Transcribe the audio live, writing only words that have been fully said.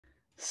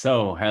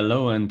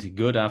Hello and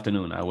good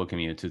afternoon. I welcome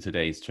you to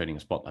today's Trading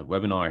Spotlight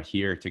webinar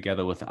here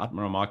together with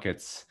Admiral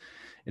Markets.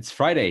 It's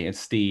Friday,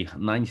 it's the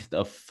 9th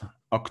of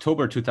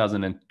October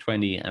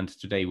 2020, and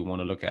today we want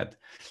to look at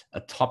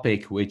a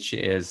topic which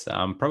is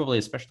probably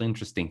especially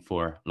interesting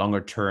for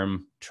longer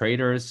term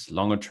traders,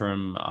 longer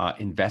term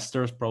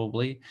investors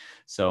probably.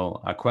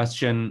 So a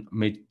question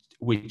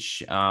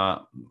which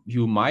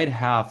you might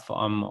have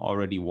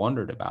already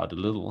wondered about a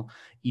little: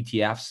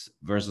 ETFs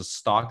versus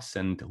stocks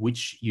and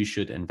which you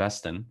should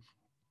invest in,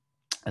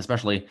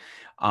 especially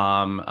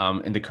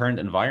in the current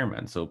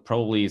environment. So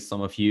probably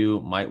some of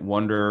you might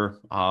wonder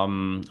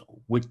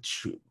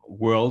which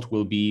world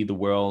will be the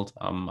world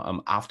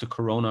after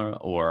Corona,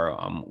 or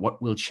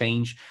what will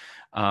change,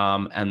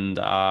 and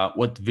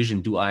what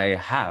vision do I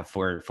have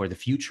for the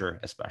future,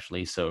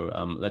 especially. So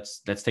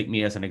let's take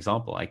me as an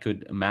example. I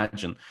could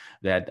imagine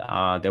that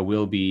there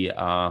will be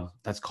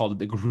that's called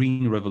the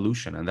green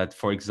revolution, and that,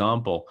 for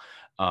example,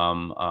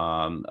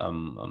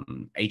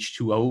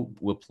 H2O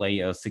will play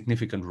a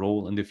significant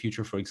role in the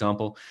future, for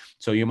example.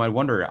 So you might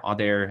wonder, are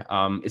there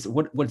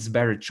what's a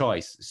better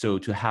choice? So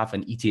to have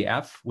an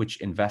ETF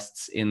which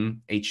invests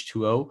in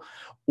H2O,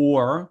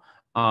 or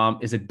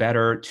is it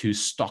better to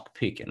stock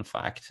pick, in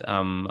fact,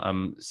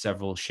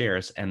 several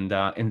shares? And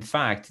in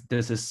fact,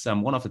 this is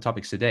one of the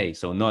topics today.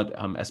 So not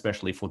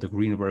especially for the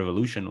green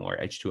revolution or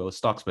H2O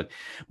stocks, but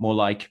more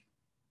like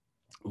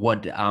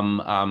what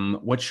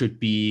should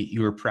be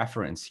your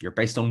preference here?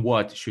 Based on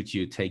what should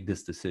you take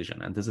this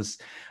decision? And this is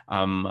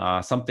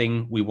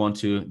something we want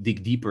to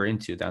dig deeper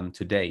into then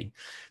today.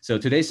 So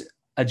today's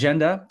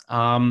agenda,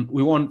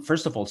 we want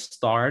first of all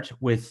start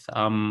with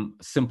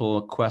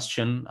simple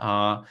question: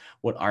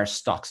 what are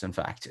stocks, in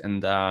fact?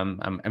 And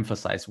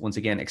emphasize once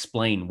again,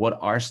 explain what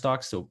are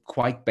stocks. So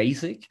quite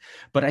basic,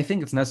 but I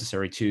think it's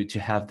necessary to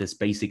have this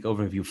basic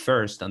overview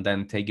first and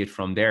then take it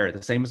from there.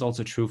 The same is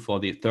also true for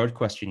the third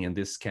question in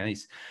this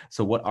case.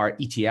 So what are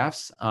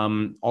ETFs?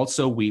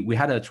 Also, we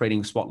had a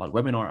trading spotlight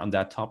webinar on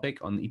that topic,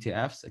 on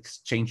ETFs,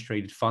 exchange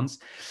traded funds.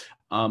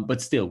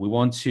 But still, we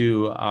want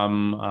to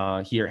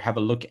here have a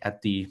look at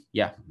the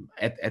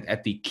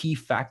at the key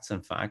facts,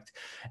 in fact,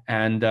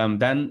 and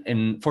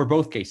then for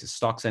both cases,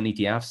 stocks and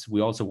ETFs,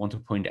 we also want to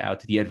point out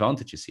the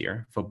advantages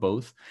here for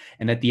both.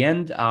 And at the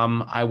end,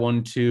 I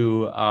want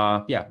to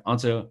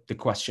answer the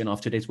question of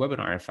today's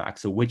webinar, in fact.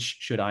 So which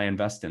should I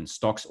invest in,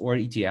 stocks or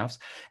ETFs?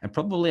 And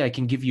probably I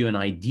can give you an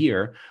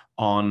idea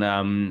on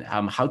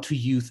how to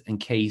use and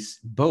case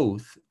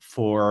both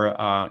for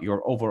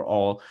your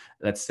overall,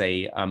 let's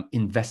say,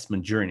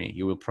 investment journey.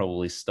 You will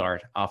probably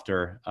start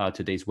after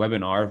today's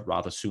webinar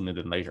rather sooner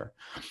than later.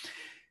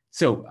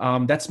 So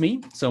that's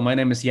me. So my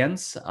name is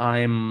Jens.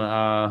 I'm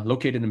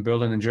located in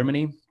Berlin, in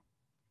Germany.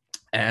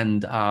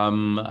 And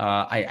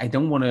I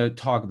don't want to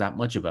talk that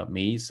much about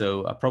me.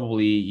 So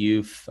probably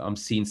you've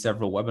seen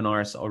several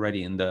webinars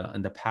already in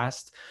the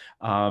past.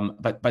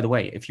 But by the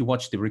way, if you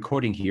watch the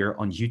recording here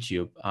on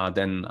YouTube,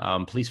 then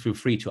please feel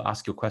free to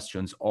ask your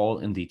questions all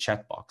in the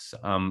chat box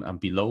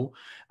below.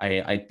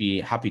 I'd be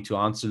happy to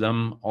answer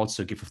them.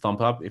 Also, give a thumb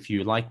up if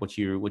you like what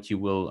you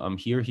will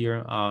hear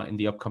here in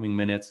the upcoming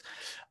minutes.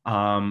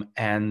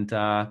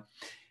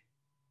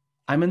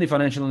 I'm in the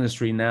financial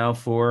industry now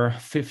for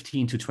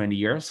 15 to 20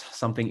 years,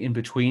 something in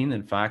between.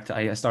 In fact,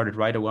 I started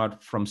right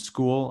out from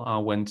school,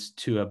 went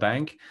to a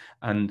bank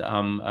and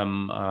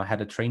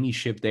had a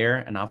traineeship there.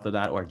 And after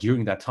that, or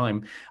during that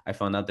time, I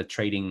found out that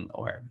trading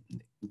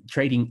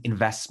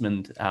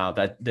investment,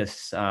 that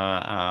this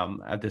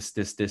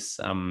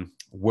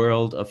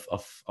world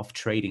of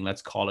trading,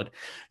 let's call it,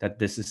 that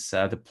this is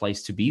the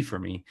place to be for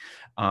me.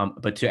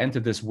 But to enter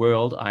this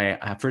world,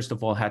 I first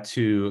of all had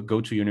to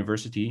go to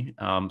university,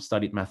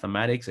 studied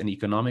mathematics and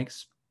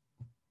economics.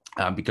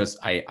 Because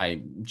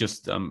I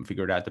just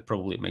figured out that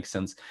probably it makes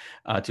sense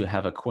to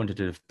have a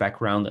quantitative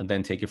background and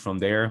then take it from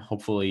there,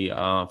 hopefully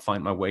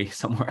find my way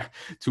somewhere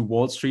to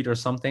Wall Street or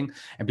something.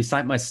 And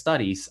beside my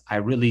studies, I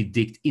really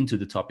digged into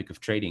the topic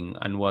of trading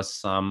and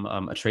was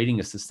a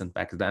trading assistant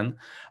back then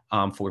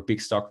for a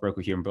big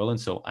stockbroker here in Berlin.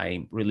 So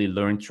I really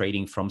learned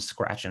trading from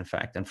scratch, in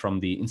fact, and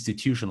from the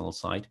institutional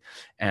side.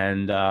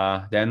 And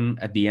then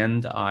at the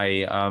end,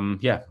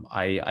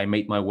 I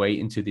made my way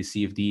into the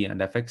CFD and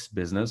FX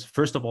business,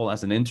 first of all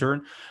as an intern.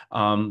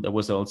 There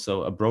was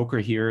also a broker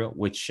here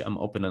which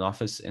opened an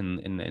office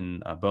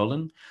in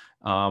Berlin.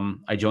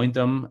 I joined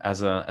them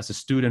as a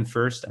student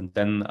first, and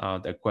then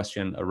the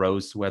question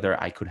arose whether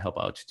I could help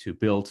out to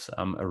build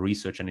a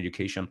research and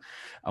education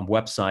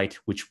website,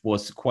 which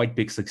was quite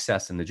big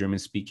success in the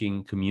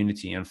German-speaking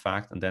community, in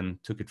fact, and then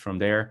took it from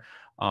there.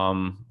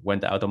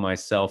 Went out on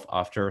myself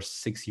after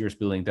 6 years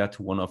building that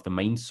to one of the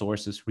main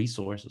resources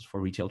for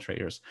retail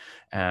traders.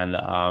 And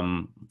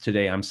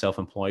today I'm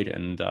self-employed,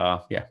 and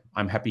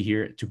I'm happy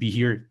to be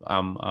here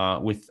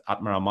with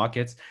Admiral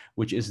Markets,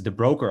 which is the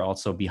broker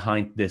also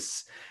behind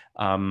this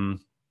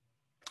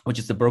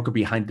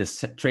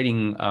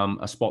trading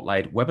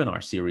spotlight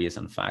webinar series,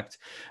 in fact,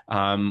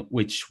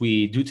 which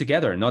we do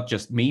together, not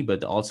just me,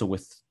 but also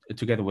with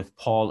together with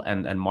Paul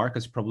and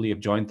Marcus. You probably have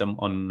joined them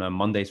on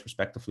Mondays,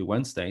 respectively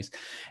Wednesdays.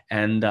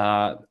 And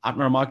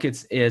Admiral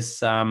Markets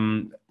is,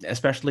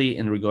 especially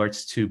in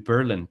regards to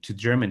Berlin, to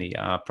Germany,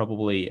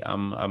 probably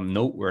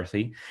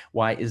noteworthy.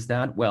 Why is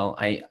that? Well,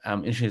 I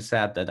initially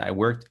said that I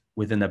worked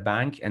within a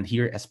bank, and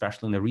here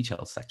especially in the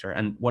retail sector.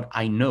 And what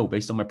I know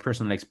based on my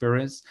personal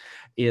experience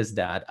is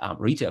that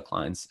retail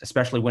clients,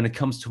 especially when it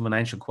comes to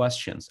financial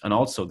questions, and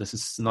also this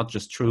is not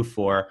just true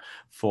for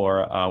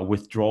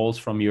withdrawals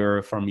from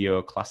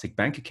your classic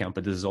bank account,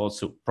 but this is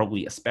also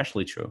probably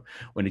especially true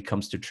when it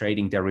comes to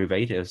trading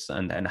derivatives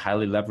and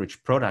highly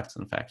leveraged products.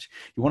 In fact,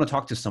 you want to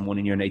talk to someone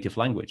in your native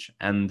language.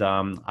 And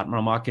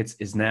Admiral Markets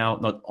is now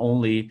not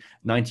only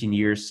 19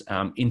 years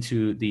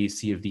into the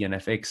CFD and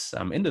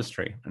FX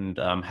industry, and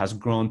has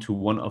grown to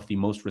one of the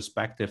most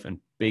respected and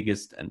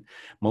biggest and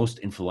most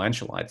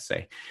influential, I'd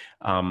say,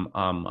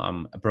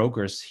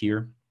 brokers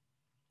here.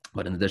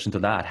 But in addition to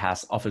that,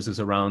 has offices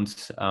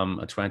around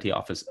 20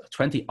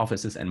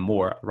 offices and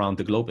more around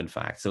the globe, in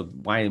fact. So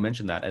why I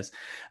mention that is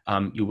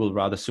you will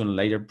rather sooner or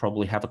later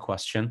probably have a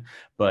question,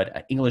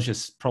 but English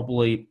is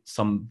probably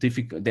some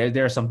difficult.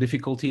 There are some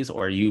difficulties,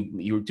 or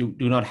you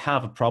do not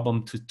have a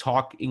problem to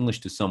talk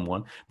English to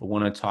someone, but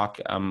want to talk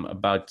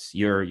about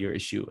your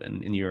issue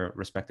in your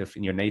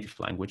native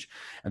language,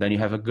 and then you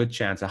have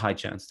a high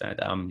chance that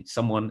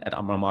someone at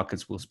Admiral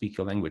Markets will speak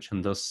your language,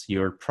 and thus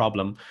your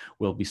problem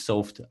will be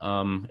solved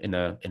in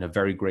a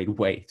very great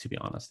way, to be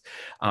honest.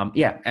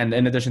 And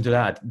in addition to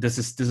that, this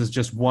is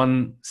just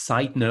one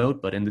side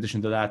note, but in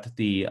addition to that,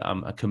 the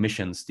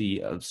commissions,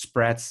 the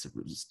spreads,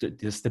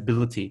 the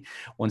stability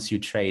once you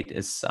trade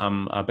is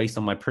based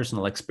on my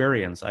personal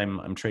experience.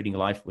 I'm trading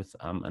live with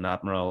an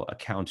Admiral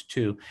account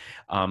too.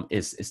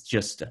 Is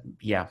just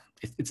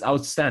it's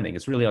outstanding.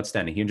 It's really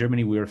outstanding. Here in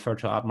Germany, we refer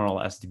to Admiral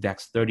as the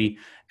DAX 30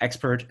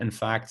 expert, in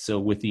fact. So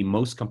with the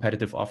most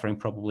competitive offering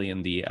probably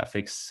in the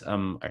FX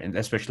and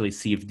especially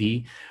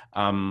CFD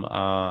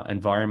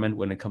environment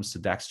when it comes to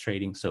DAX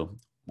trading. So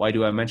why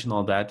do I mention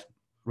all that?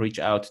 Reach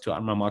out to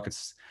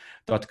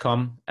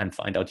admiralmarkets.com and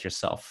find out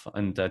yourself,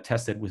 and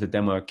test it with a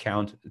demo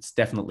account. It's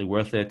definitely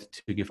worth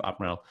it to give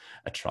Admiral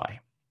a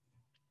try.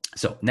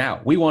 So now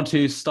we want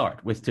to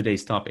start with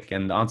today's topic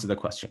and answer the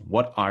question,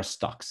 what are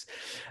stocks?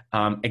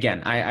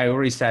 Again, I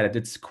already said it,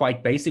 it's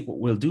quite basic what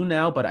we'll do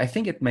now, but I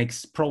think it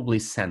makes probably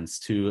sense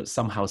to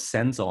somehow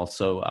sense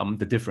also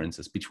the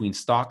differences between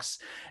stocks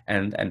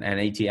and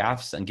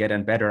ETFs, and get a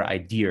better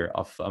idea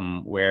of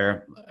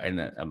where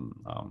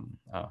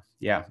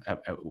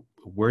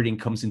wording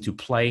comes into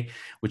play,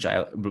 which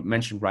I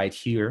mentioned right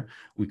here.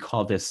 We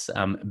call this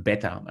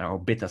beta, or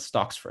beta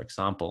stocks, for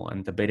example.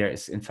 And the beta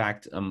is in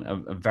fact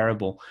a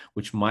variable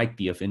which might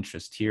be of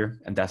interest here.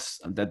 And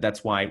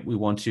that's why we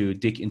want to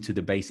dig into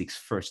the basics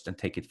first and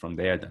take it from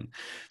there then.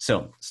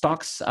 So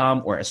stocks,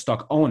 or a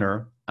stock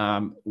owner,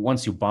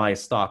 once you buy a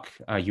stock,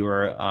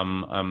 you're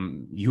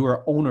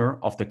owner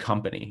of the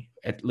company,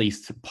 at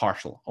least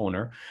partial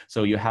owner.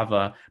 So you have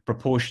a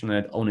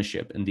proportionate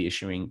ownership in the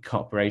issuing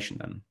corporation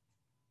then.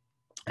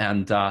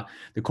 And the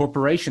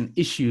corporation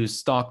issues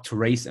stock to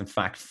raise, in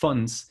fact,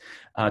 funds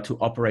to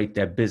operate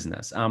their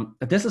business.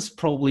 This is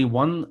probably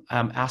one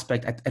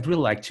aspect I'd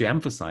really like to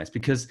emphasize,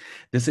 because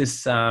this is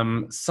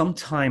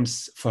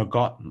sometimes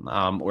forgotten,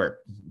 or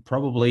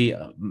probably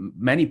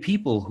many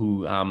people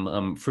who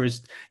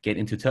first get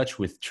into touch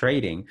with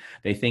trading,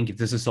 they think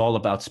this is all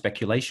about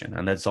speculation,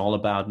 and it's all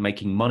about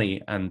making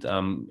money and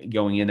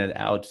going in and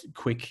out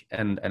quick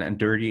and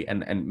dirty.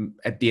 And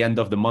at the end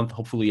of the month,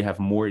 hopefully you have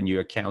more in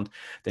your account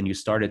than you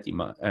started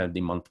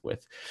the month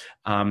with.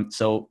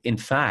 So in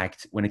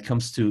fact, when it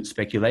comes to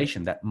speculation,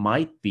 that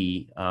might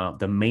be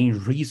the main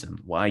reason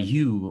why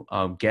you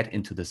get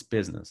into this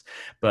business.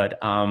 But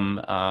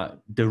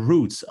the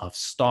roots of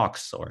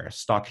stocks or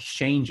stock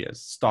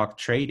exchanges, stock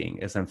trading,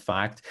 is in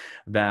fact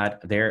that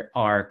there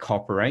are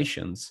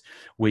corporations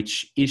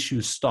which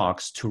issue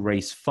stocks to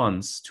raise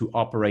funds to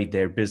operate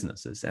their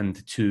businesses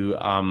and to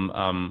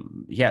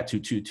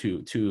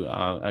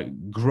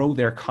grow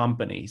their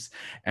companies,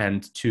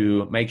 and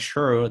to make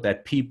sure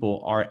that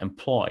people are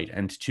employed,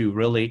 and to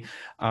really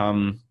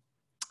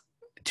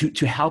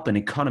to help an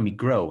economy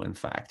grow, in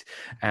fact.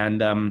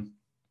 And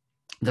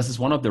this is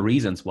one of the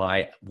reasons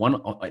why, on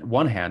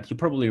one hand, you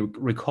probably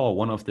recall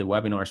one of the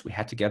webinars we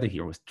had together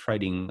here with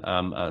trading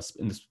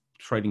in this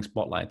Trading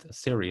Spotlight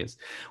series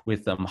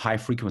with high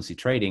frequency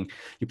trading.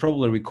 You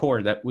probably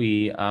record that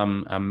we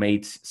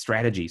made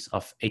strategies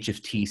of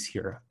HFTs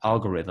here,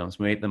 algorithms,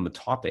 we made them a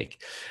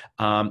topic.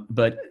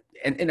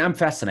 And I'm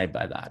fascinated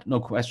by that,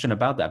 no question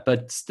about that.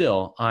 But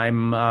still,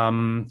 I'm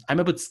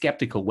a bit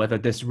skeptical whether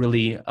this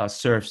really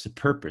serves the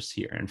purpose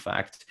here, in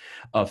fact,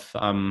 of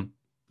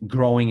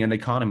growing an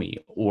economy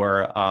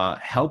or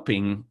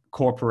helping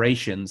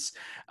corporations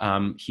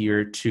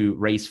here to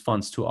raise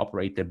funds to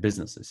operate their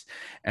businesses.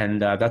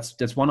 And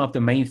that's one of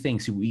the main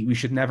things we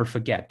should never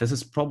forget. This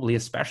is probably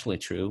especially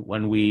true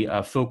when we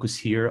focus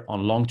here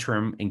on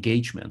long-term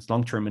engagements,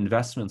 long-term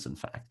investments, in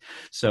fact.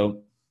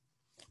 So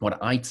what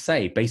I'd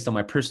say based on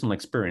my personal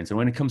experience, and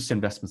when it comes to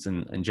investments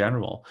in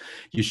general,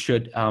 you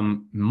should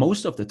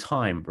most of the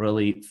time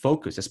really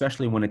focus,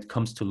 especially when it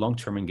comes to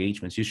long-term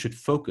engagements, you should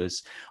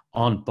focus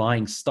on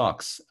buying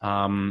stocks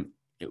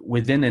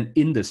within an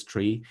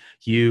industry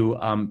you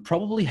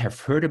probably have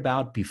heard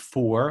about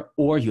before,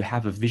 or you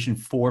have a vision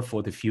for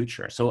the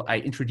future. So I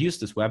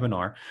introduced this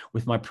webinar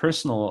with my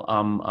personal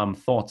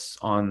thoughts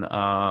on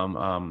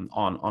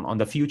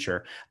the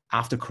future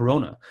after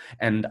Corona,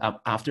 and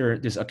after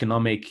this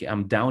economic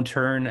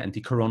downturn and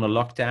the Corona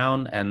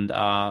lockdown, and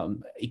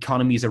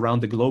economies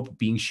around the globe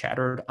being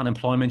shattered,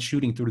 unemployment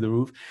shooting through the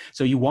roof.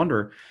 So you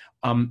wonder,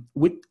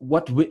 with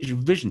what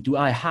vision do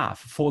I have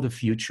for the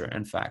future,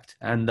 in fact?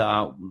 And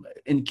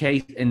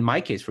in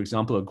my case, for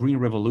example, a green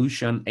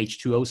revolution,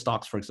 H2O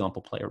stocks, for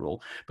example, play a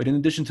role. But in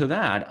addition to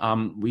that,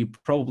 we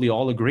probably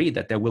all agree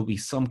that there will be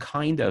some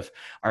kind of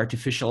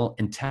artificial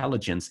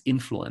intelligence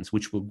influence,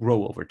 which will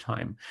grow over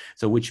time.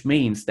 So which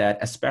means that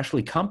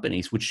especially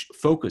companies which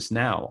focus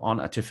now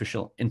on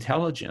artificial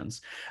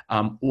intelligence,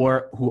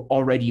 or who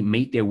already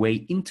made their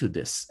way into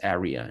this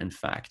area, in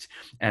fact,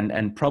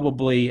 and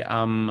probably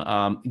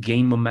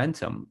gain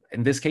momentum.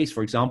 In this case,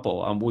 for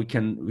example, we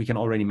can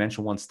already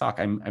mention one stock.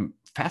 I'm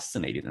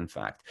fascinated, in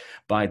fact,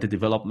 by the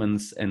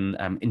developments in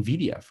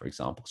Nvidia, for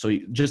example. So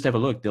you just have a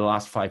look. The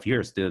last 5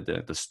 years,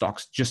 the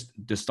stock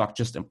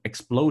just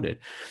exploded,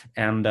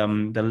 and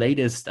the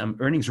latest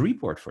earnings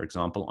report, for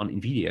example, on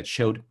Nvidia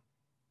showed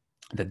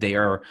that they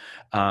are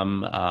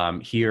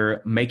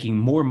here making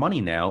more money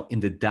now in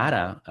the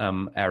data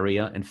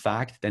area, in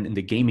fact, than in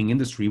the gaming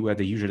industry, where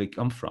they usually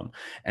come from,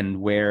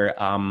 and where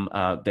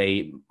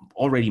they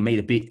already made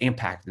a big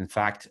impact, in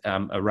fact,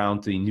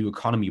 around the new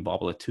economy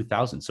bubble at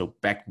 2000. So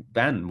back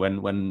then,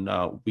 when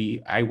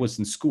I was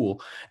in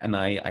school, and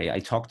I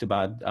talked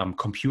about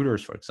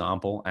computers, for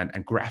example,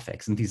 and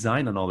graphics and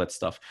design and all that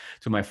stuff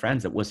to my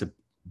friends, it was a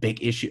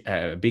big issue,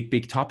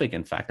 big topic,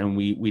 in fact, and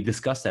we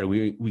discussed that.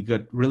 We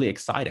got really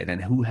excited,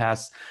 and who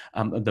has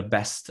the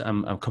best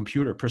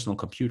personal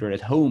computer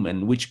at home,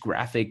 and which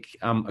graphic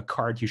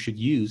card you should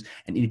use.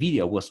 And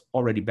Nvidia was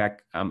already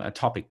a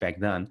topic back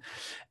then.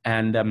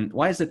 And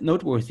why is it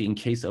noteworthy in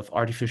case of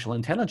artificial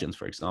intelligence,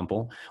 for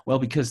example? Well,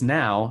 because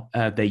now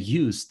they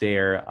use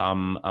their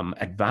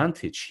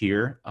advantage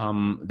here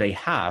they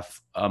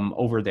have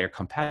over their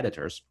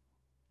competitors,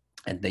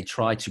 and they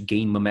try to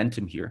gain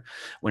momentum here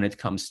when it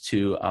comes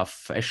to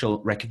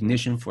facial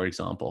recognition, for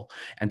example,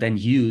 and then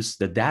use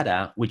the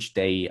data which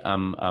they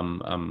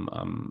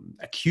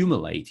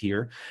accumulate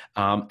here,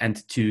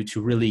 and to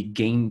really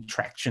gain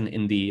traction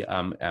in the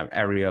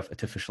area of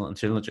artificial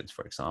intelligence,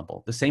 for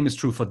example. The same is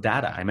true for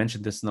data. I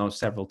mentioned this now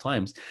several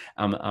times.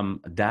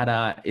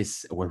 Data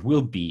is, or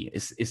will be,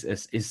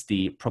 is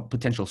the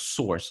potential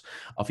source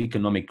of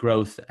economic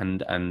growth,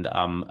 and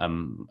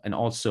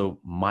also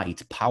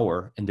might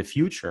power in the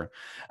future.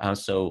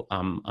 So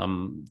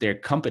there are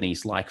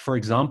companies like, for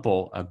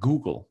example,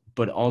 Google,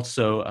 but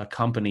also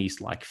companies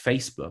like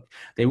Facebook.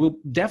 They will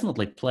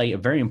definitely play a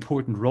very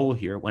important role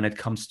here when it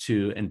comes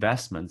to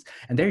investments.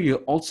 And there you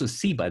also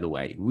see, by the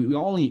way, we're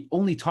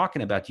only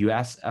talking about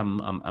US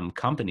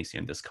companies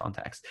here in this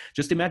context.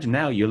 Just imagine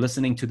now you're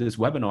listening to this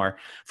webinar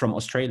from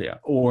Australia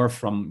or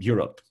from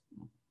Europe,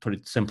 put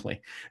it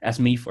simply, as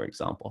me, for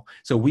example.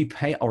 So we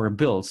pay our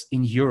bills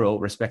in euro,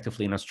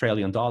 respectively, in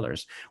Australian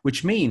dollars,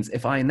 which means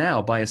if I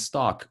now buy a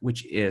stock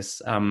which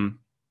is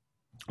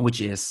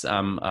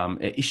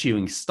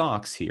issuing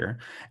stocks here,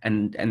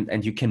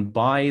 and you can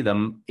buy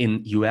them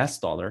in US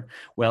dollar,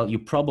 well, you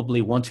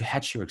probably want to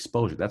hedge your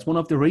exposure. That's one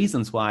of the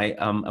reasons why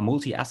a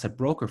multi-asset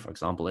broker, for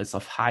example, is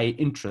of high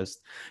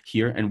interest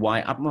here, and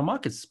why Admiral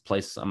Markets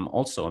plays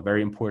also a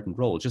very important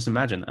role. Just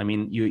imagine, I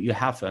mean, you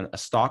have a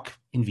stock,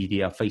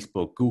 Nvidia,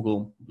 Facebook,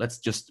 Google, let's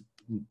just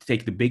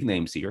take the big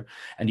names here,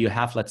 and you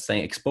have, let's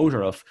say,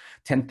 exposure of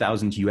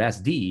 10,000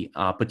 USD,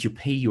 but you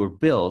pay your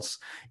bills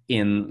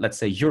in, let's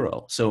say,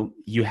 euro. So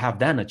you have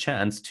then a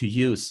chance to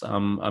use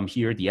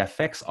here the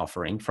FX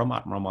offering from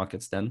Admiral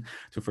Markets then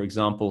to, for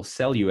example,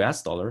 sell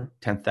US dollar,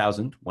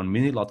 10,000, 1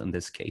 million lot in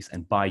this case,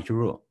 and buy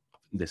euro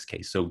in this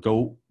case. So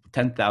go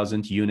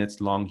 10,000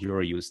 units long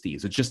euro USD.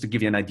 So just to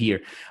give you an idea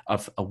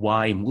of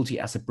why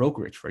multi-asset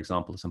brokerage, for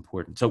example, is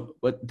important. So,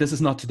 but this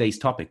is not today's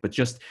topic, but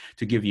just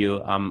to give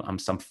you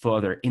some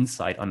further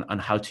insight on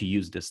how to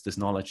use this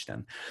knowledge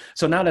then.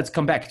 So now let's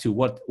come back to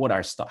what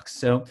are stocks.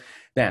 So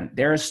then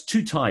there's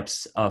two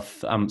types of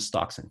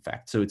stocks, in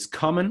fact. So it's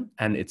common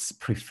and it's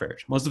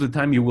preferred. Most of the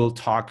time you will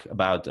talk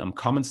about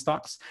common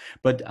stocks,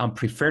 but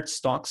preferred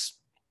stocks,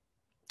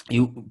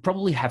 you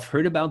probably have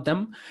heard about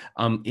them.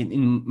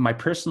 In my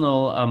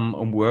personal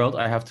world,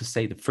 I have to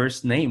say the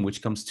first name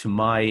which comes to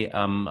my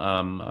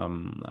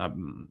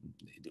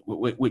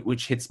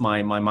which hits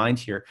my mind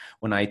here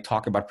when I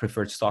talk about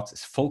preferred stocks is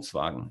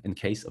Volkswagen, in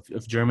case of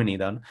Germany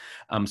then.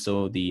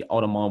 So the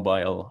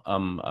automobile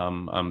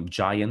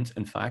giant,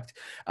 in fact.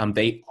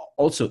 They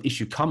also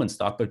issue common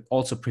stock, but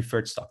also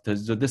preferred stock.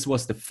 So this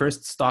was the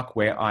first stock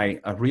where I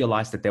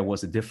realized that there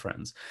was a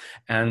difference.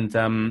 And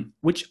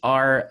which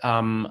are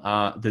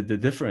the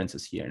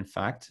differences here, in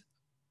fact?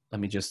 let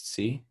me just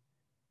see.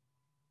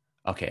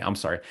 Okay, I'm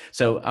sorry.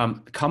 So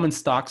common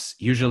stocks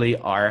usually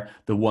are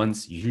the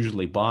ones you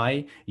usually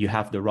buy. You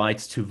have the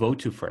rights to vote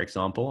to, for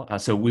example.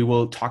 So we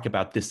will talk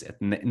about this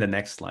in the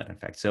next slide, in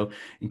fact. So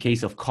in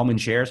case of common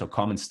shares or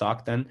common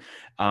stock, then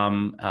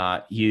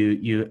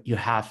you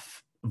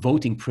have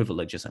voting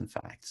privileges, in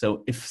fact.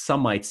 So if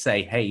some might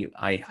say, hey,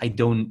 I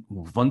don't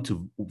want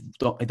to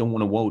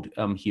vote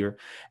here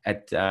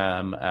at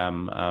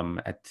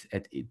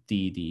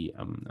the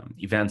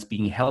events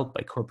being held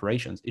by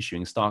corporations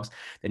issuing stocks,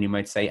 then you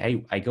might say,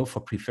 hey, I go for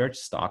preferred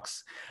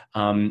stocks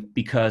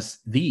because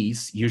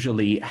these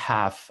usually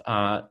have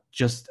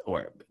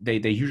they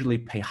usually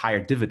pay higher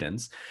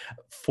dividends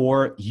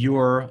for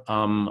your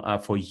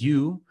for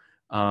you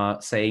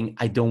saying,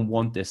 I don't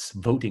want this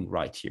voting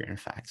right here, in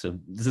fact. So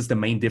this is the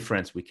main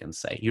difference we can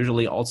say.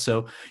 Usually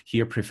also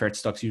here, preferred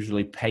stocks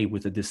usually pay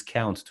with a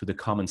discount to the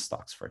common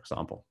stocks, for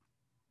example,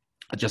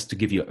 just to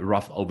give you a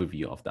rough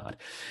overview of that.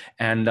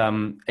 And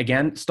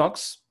again,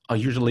 stocks are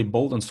usually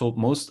bought and sold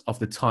most of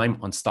the time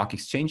on stock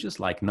exchanges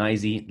like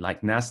NYSE,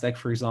 like NASDAQ,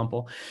 for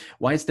example.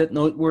 Why is that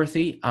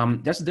noteworthy?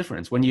 There's a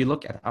difference. When you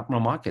look at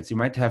Admiral Markets, you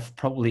might have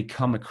probably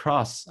come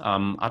across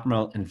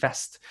Admiral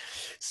Invest.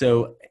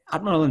 So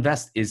Admiral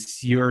Invest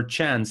is your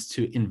chance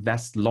to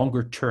invest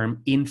longer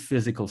term in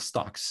physical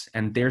stocks.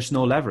 And there's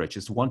no leverage.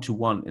 It's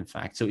one-to-one, in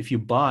fact. So if you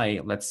buy,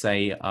 let's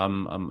say,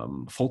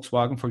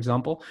 Volkswagen, for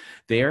example,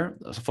 there,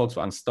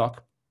 Volkswagen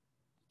stock,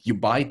 you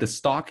buy the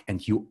stock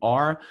and you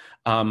are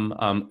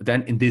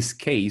then in this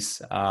case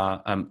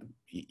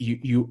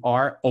you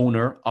are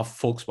owner of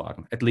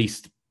Volkswagen, at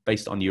least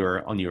based on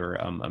your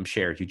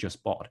share you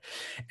just bought.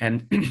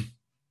 And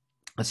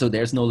so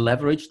there's no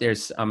leverage,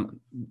 there's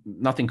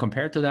nothing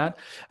compared to that,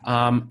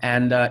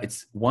 and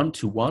it's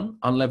one-to-one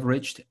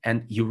unleveraged,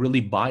 and you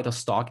really buy the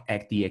stock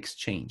at the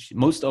exchange.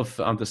 Most of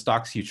the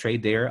stocks you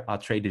trade there are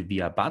traded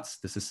via BATS.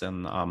 This is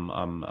an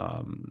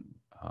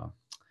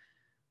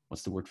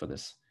what's the word for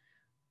this?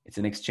 It's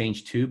an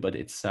exchange too, but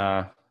it's,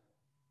 yeah,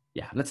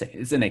 let's say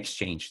it's an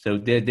exchange. So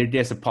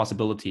there's a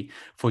possibility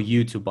for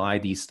you to buy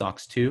these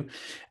stocks too.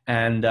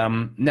 And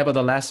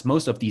nevertheless,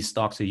 most of these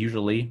stocks are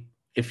usually,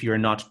 if you're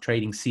not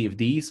trading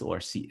CFDs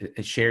or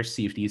share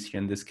CFDs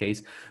here in this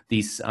case,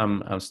 these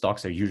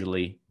stocks are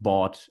usually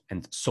bought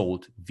and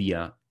sold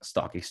via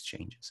stock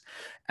exchanges.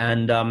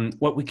 And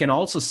what we can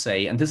also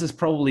say, and this is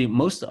probably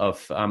most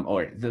of,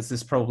 or this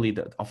is probably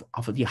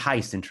of the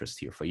highest interest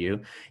here for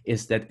you,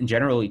 is that in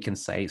general, you can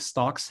say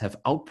stocks have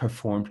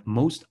outperformed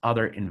most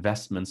other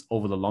investments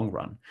over the long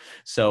run.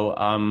 So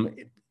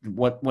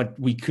what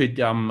we could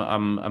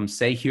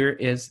say here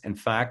is, in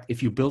fact,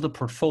 if you build a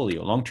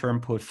portfolio,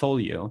 long-term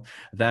portfolio,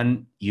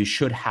 then you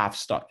should have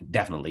stock.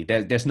 Definitely,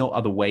 there's no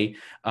other way,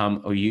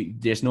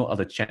 there's no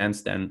other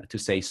chance than to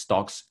say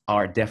stocks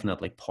are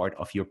definitely part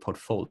of your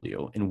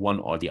portfolio in one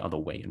or the other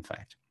way, in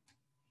fact.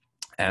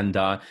 And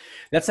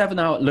let's have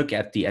now a look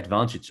at the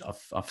advantage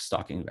of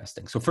stock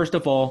investing. So first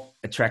of all,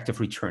 attractive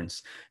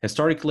returns.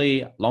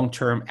 Historically,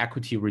 long-term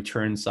equity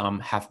returns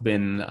have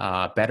been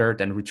better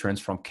than returns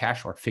from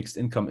cash or fixed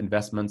income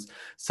investments,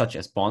 such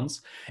as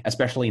bonds,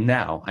 especially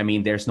now. I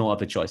mean, there's no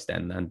other choice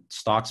then. And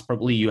stocks,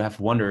 probably you have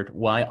wondered,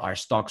 why are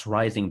stocks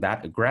rising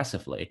that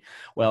aggressively?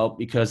 Well,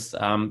 because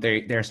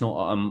there's no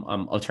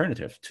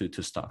alternative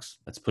to stocks.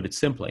 Let's put it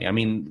simply. I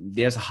mean,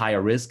 there's a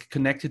higher risk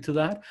connected to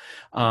that,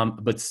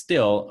 but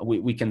still,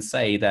 we can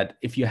say that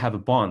if you have a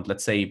bond,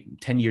 let's say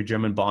 10-year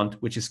German bond,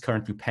 which is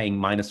currently paying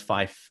minus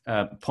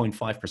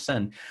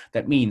 5.5%,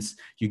 that means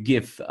you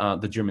give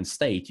the German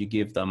state, you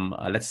give them,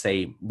 let's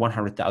say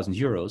 100,000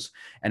 euros,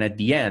 and at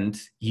the end,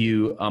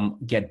 you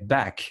get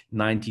back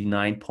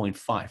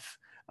 99.5.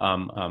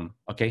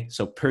 Okay,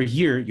 so per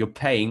year you're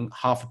paying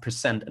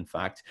 0.5%, in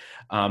fact,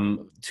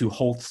 to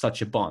hold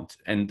such a bond,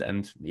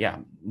 and yeah,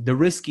 the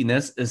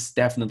riskiness is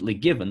definitely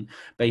given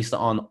based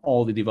on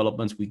all the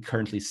developments we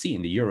currently see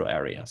in the euro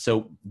area.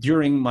 So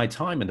during my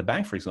time in the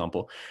bank, for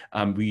example,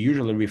 we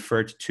usually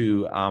referred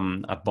to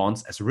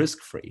bonds as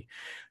risk-free.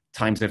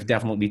 Times have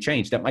definitely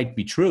changed. That might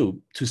be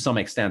true to some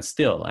extent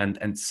still.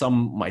 And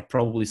some might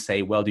probably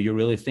say, well, do you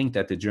really think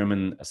that the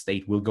German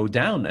state will go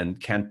down and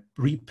can't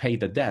repay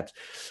the debt?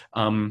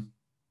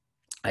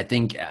 I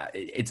think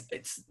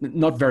it's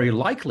not very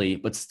likely,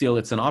 but still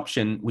it's an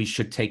option we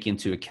should take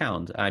into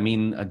account. I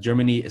mean,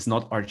 Germany is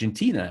not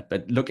Argentina,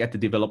 but look at the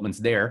developments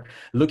there.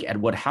 Look at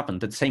what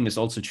happened. The same is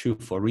also true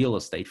for real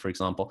estate, for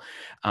example,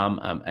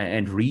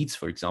 and REITs,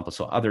 for example.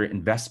 So other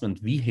investment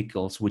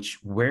vehicles, which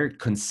were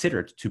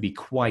considered to be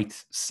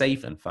quite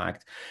safe, in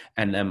fact,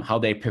 and how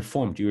they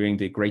performed during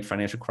the great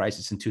financial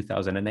crisis in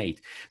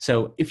 2008.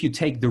 So if you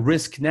take the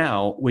risk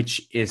now,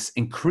 which is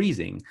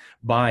increasing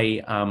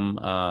by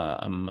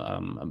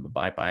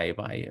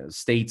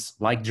states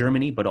like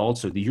Germany, but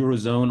also the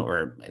Eurozone,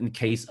 or in the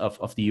case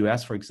of the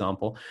US, for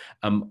example,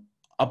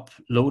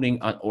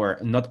 uploading or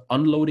not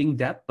unloading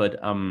debt, but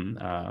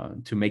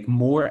to make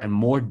more and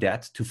more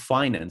debt to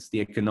finance the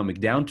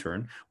economic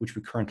downturn, which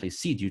we currently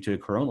see due to the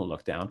corona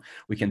lockdown,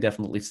 we can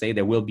definitely say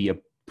there will be a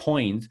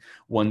point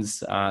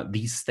once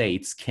these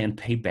states can't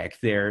pay back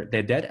their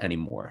debt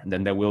anymore. And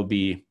then there will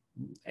be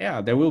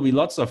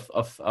lots of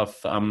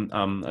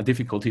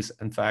difficulties,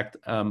 in fact,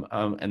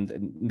 and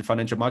in the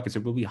financial markets,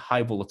 there will be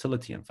high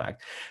volatility, in fact.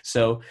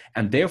 So,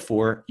 and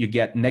therefore you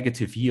get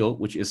negative yield,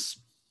 which is,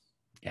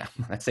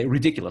 let's say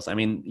ridiculous. I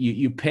mean,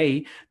 you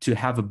pay to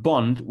have a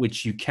bond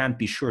which you can't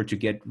be sure to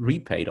get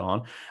repaid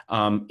on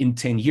in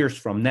 10 years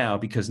from now,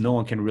 because no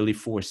one can really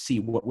foresee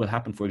what will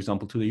happen, for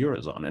example, to the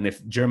Eurozone. And if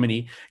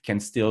Germany can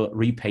still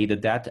repay the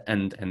debt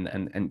and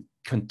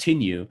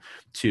continue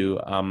to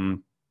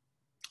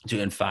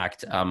in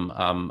fact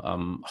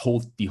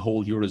hold the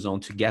whole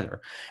Eurozone together.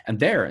 And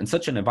there, in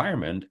such an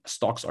environment,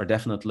 stocks are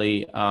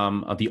definitely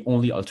the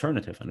only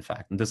alternative, in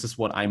fact. And this is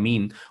what I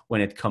mean when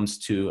it comes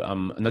to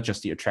not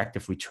just the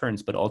attractive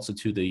returns, but also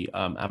to the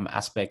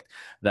aspect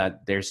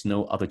that there's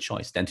no other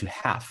choice than to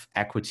have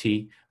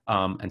equity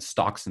and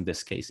stocks, in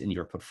this case, in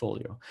your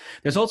portfolio.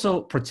 There's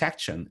also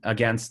protection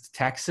against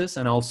taxes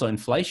and also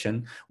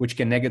inflation, which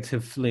can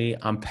negatively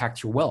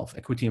impact your wealth.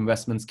 Equity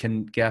investments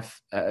can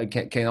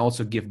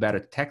also give better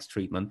tax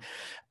treatment.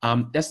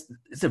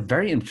 It's a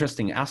very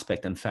interesting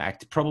aspect, in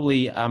fact.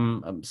 Probably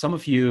some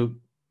of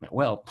you,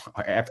 well,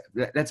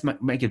 let's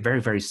make it very,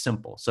 very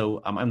simple.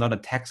 So I'm not a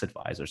tax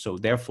advisor. So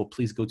therefore,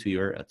 please go to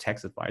your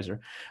tax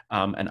advisor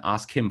and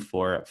ask him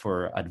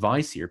for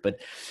advice here. But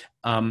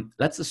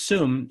let's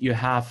assume you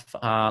have,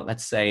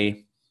 let's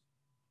say,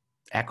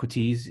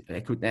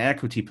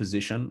 equity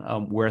position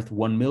worth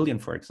 1 million,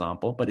 for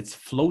example, but it's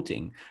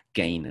floating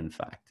gain, in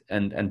fact,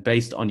 and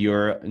based on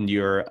your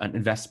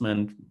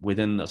investment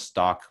within a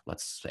stock,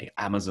 let's say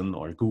Amazon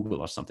or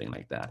Google or something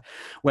like that.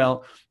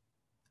 Well,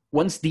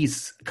 once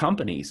these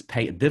companies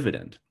pay a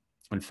dividend,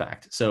 in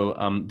fact, so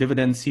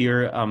dividends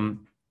here,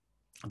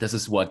 this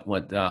is what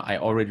I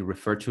already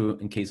referred to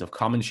in case of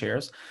common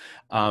shares,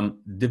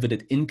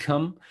 dividend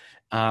income.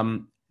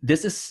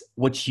 This is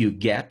what you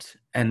get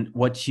and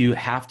what you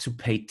have to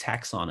pay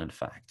tax on, in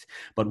fact.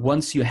 But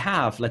once you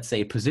have, let's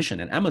say, a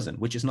position in Amazon,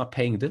 which is not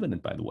paying a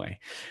dividend, by the way,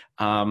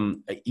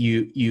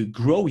 you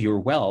grow your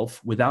wealth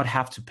without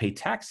have to pay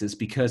taxes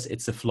because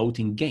it's a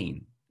floating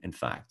gain, in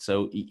fact.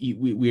 So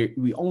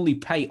we only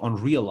pay on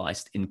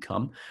realized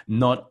income,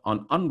 not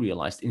on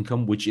unrealized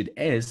income, which it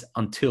is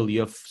until you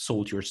have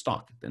sold your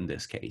stock in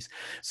this case.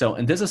 So,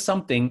 and this is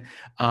something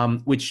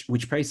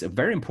which plays a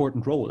very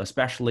important role,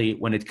 especially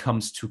when it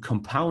comes to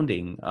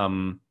compounding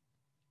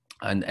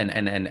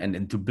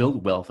and to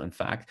build wealth, in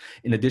fact,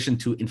 in addition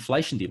to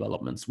inflation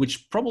developments,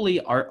 which probably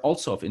are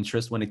also of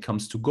interest when it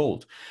comes to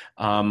gold.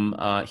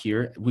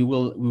 Here, we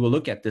will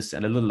look at this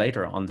and a little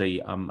later on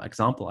the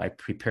example I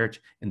prepared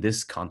in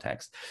this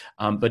context.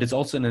 But it's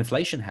also an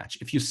inflation hedge.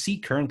 If you see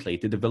currently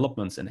the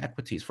developments in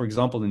equities, for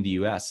example, in the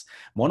US,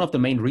 one of the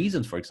main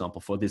reasons, for example,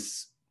 for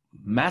this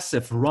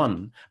massive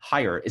run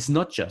higher is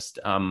not just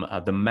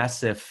the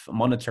massive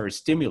monetary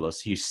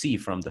stimulus you see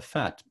from the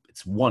Fed.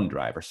 It's one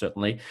driver,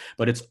 certainly,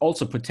 but it's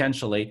also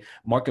potentially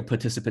market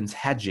participants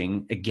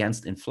hedging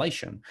against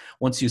inflation.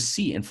 Once you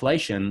see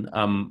inflation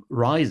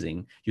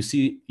rising, you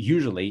see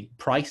usually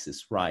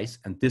prices rise,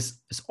 and this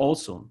is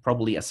also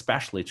probably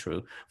especially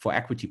true for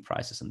equity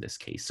prices in this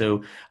case.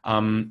 So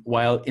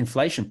while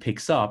inflation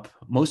picks up,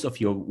 most of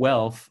your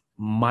wealth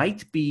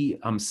might be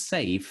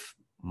safe,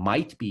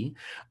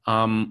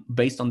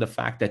 based on the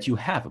fact that you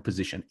have a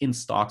position in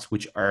stocks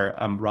which are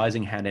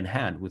rising hand in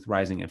hand with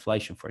rising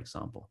inflation, for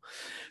example.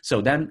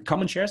 So then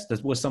common shares,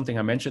 that was something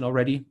I mentioned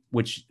already,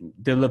 which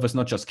delivers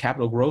not just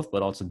capital growth,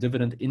 but also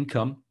dividend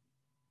income.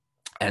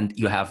 And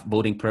you have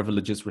voting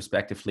privileges,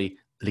 respectively,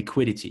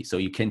 liquidity. So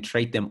you can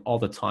trade them all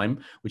the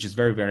time, which is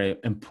very, very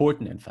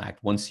important, in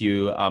fact. Once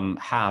you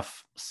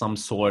have some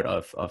sort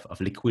of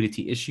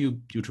liquidity issue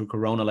due to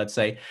Corona, let's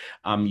say,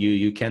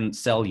 you can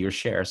sell your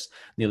shares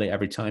nearly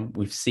every time.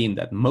 We've seen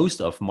that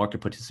most of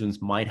market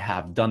participants might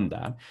have done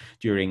that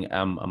during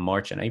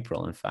March and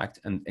April, in fact,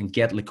 and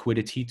get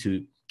liquidity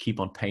to keep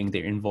on paying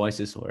their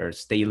invoices or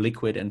stay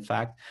liquid, in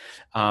fact,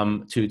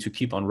 to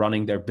keep on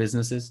running their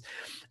businesses.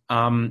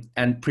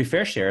 And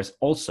preferred shares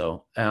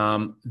also,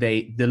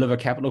 they deliver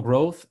capital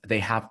growth. They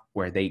have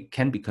where they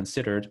can be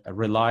considered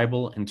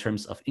reliable in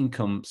terms of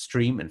income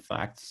stream, in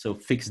fact. So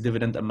fixed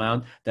dividend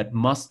amount that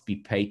must be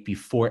paid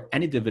before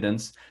any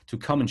dividends to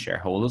common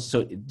shareholders.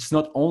 So it's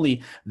not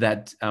only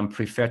that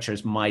preferred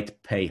shares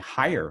might pay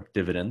higher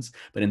dividends,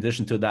 but in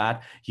addition to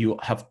that, you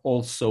have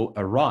also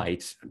a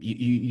right.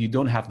 You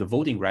don't have the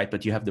voting right,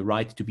 but you have the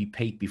right to be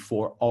paid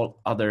before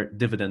all other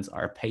dividends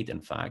are paid,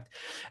 in fact.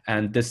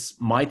 And this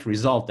might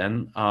result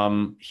then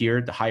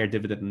here, the higher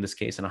dividend in this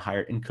case and a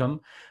higher income.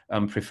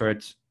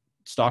 Preferred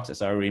stocks,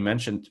 as I already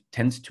mentioned,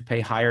 tends to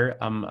pay higher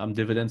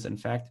dividends. In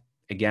fact,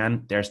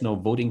 again, there's no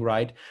voting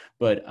right,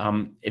 but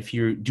if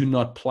you do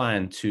not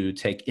plan to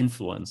take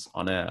influence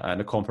on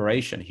a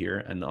corporation here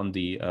and on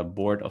the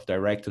board of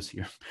directors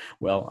here,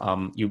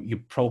 well, you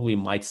probably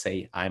might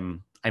say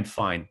I'm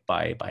fine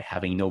by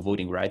having no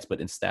voting rights,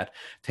 but instead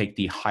take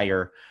the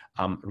higher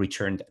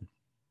return then.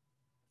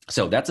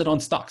 So that's it on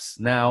stocks.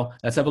 Now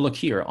let's have a look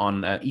here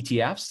on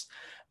ETFs.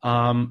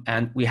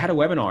 And we had a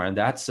webinar on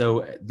that.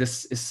 So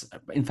this is,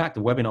 in fact,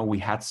 a webinar we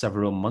had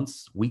several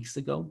weeks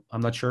ago.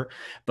 I'm not sure,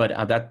 but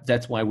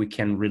that's why we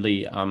can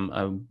really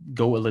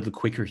go a little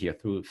quicker here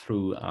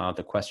through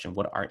the question: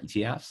 what are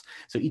ETFs?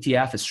 So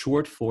ETF is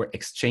short for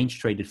exchange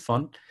traded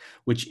fund,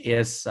 which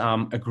is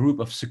a group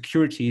of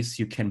securities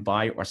you can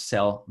buy or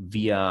sell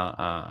via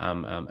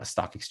a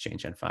stock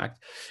exchange, in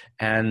fact.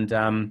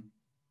 And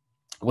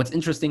what's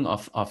interesting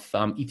of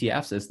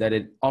ETFs is that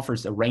it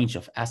offers a range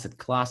of asset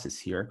classes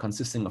here,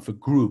 consisting of a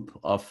group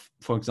of,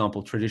 for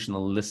example,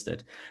 traditional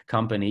listed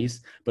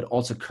companies, but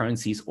also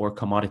currencies or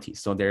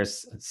commodities. So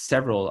there's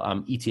several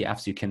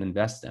ETFs you can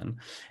invest in.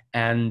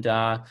 And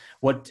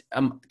what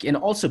can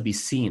also be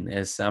seen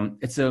is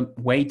it's a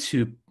way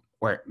to,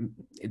 or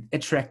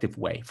attractive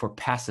way for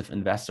passive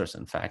investors,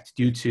 in fact,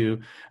 due to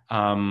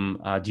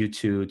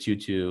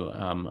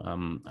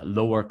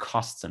lower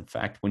costs. In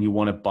fact, when you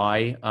want to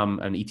buy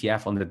an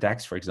ETF on the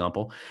DAX, for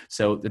example,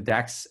 so the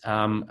DAX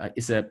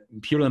is a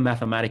purely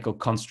mathematical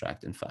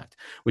construct, in fact,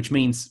 which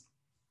means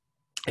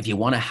if you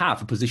want to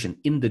have a position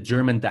in the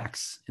German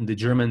DAX, in the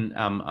German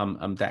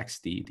DAX,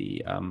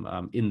 the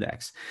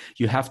index,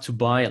 you have to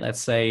buy, let's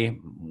say,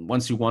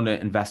 once you want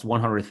to invest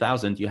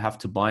 100,000, you have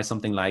to buy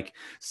something like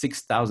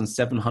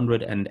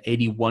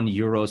 6,781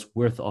 euros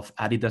worth of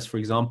Adidas, for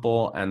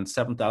example, and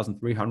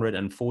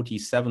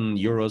 7,347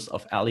 euros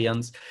of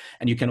Allianz.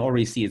 And you can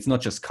already see it's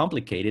not just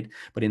complicated,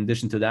 but in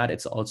addition to that,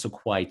 it's also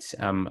quite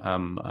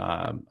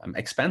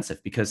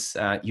expensive, because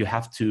you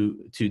have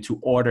to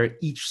order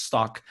each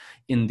stock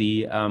in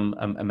the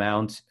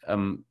amount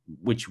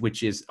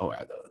which is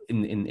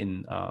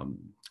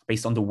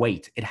based on the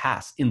weight it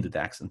has in the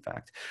DAX, in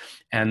fact.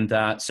 And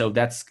so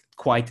that's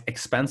quite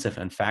expensive,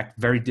 in fact,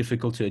 very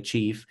difficult to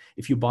achieve.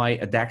 If you buy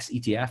a DAX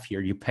ETF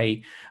here, you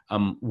pay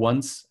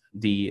once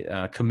the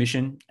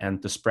commission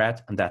and the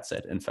spread, and that's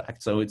it, in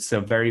fact. So it's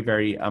a very,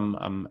 very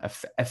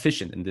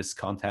efficient in this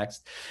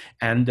context.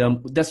 And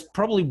that's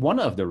probably one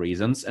of the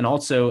reasons. And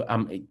also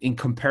in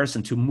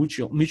comparison to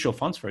mutual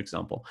funds, for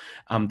example,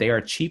 they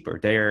are cheaper.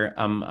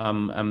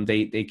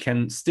 They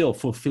can still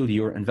fulfill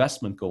your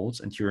investment goals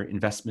and your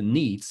investment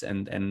needs,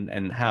 and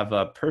have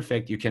a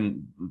perfect, you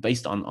can,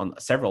 based on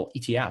several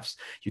ETFs,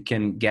 you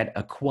can get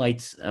a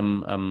quite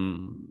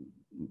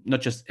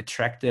not just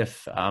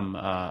attractive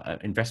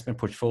investment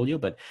portfolio,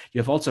 but you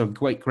have also a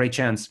great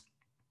chance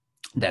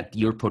that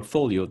your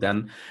portfolio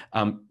then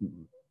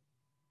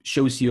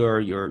shows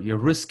your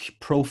risk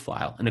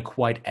profile in a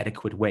quite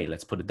adequate way,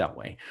 let's put it that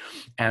way.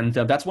 And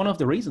that's one of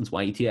the reasons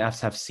why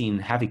ETFs have seen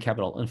heavy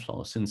capital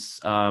inflow,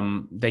 since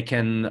they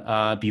can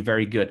be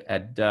very good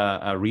at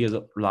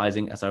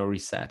realizing, as I already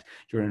said,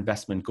 your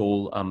investment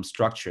goal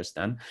structures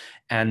then.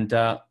 And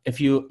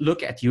if you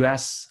look at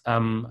US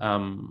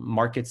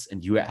markets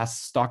and US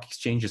stock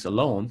exchanges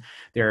alone,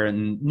 there are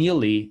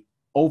nearly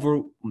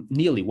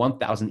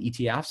 1,000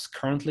 ETFs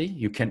currently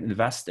you can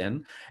invest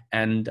in,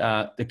 and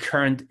the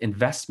current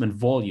investment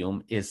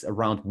volume is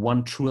around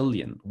 1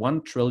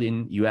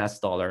 trillion US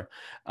dollar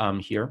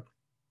here,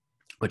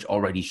 which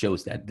already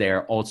shows that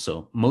they're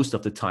also most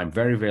of the time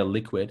very, very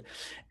liquid.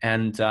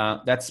 And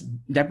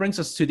that brings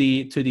us to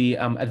the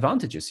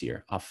advantages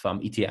here of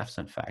ETFs,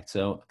 in fact.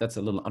 So that's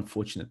a little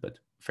unfortunate, but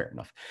fair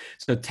enough.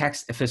 So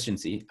tax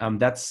efficiency,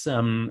 that's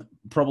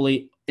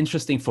probably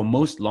interesting for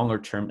most longer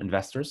term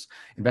investors.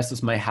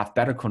 Investors may have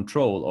better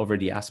control over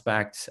the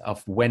aspect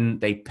of when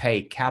they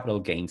pay capital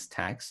gains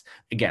tax.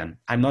 Again,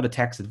 I'm not a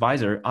tax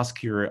advisor.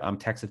 Ask your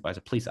tax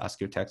advisor. Please ask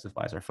your tax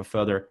advisor for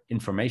further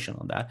information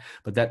on that.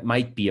 But that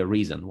might be a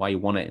reason why you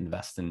want to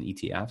invest in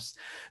ETFs.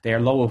 They are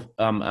low.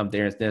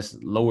 There's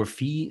lower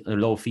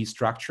fee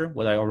structure,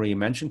 what I already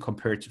mentioned,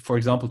 compared to, for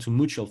example, to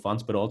mutual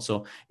funds. But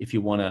also, if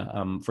you want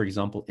to, for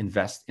example,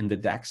 invest in the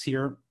DAX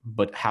here,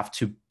 but have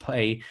to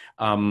pay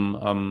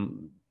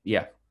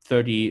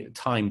 30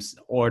 times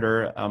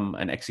order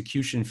and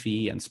execution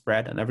fee and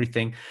spread and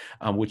everything,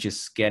 which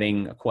is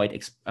getting quite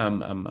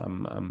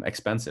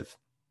expensive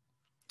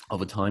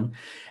over time.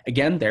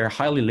 Again, they're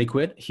highly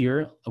liquid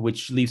here,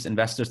 which leaves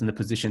investors in the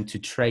position to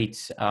trade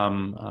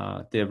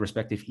the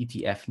respective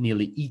ETF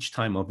nearly each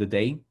time of the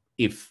day,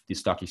 if the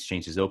stock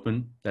exchange is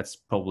open. That's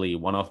probably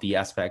one of the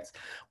aspects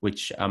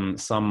which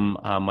some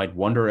might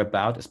wonder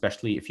about,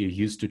 especially if you're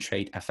used to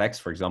trade FX,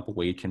 for example,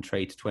 where you can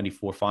trade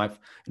 24/5,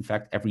 in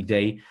fact, every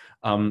day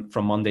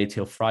from Monday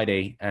till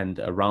Friday and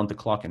around the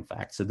clock, in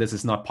fact. So this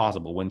is not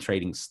possible when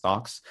trading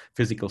stocks,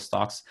 physical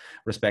stocks,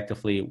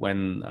 respectively,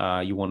 when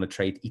you want to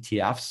trade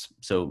ETFs.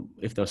 So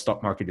if the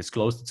stock market is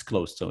closed, it's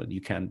closed. So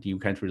you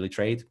can't really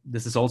trade.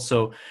 This is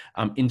also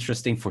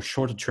interesting for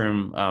shorter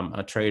term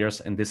traders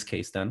in this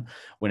case then,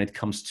 when it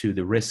comes to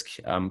the risk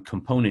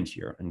component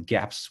here and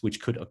gaps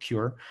which could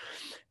occur.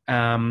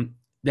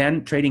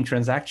 then trading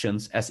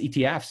transactions as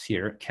ETFs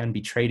here can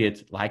be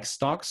traded like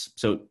stocks.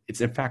 So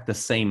it's in fact the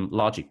same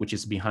logic which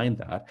is behind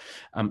that.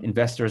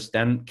 Investors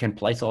then can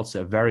place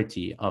also a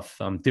variety of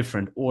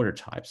different order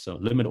types. So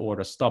limit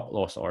orders, stop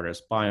loss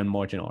orders, buy on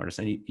margin orders,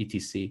 and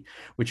etc.,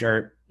 which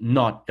are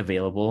not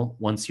available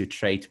once you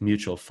trade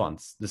mutual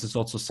funds. This is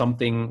also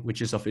something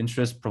which is of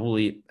interest,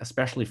 probably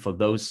especially for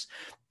those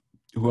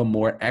who are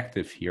more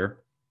active here,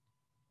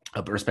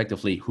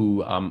 respectively,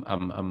 who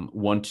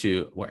want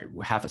to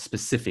have a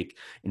specific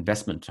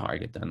investment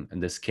target then in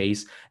this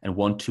case, and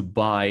want to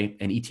buy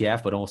an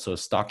ETF, but also a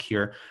stock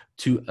here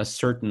to a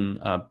certain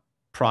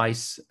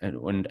price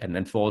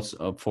and falls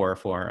for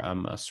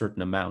a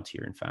certain amount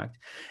here, in fact.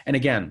 And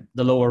again,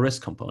 the lower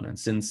risk component,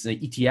 since the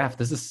ETF,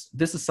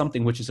 this is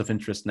something which is of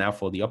interest now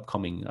for the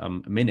upcoming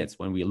minutes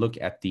when we look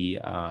at the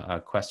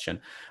question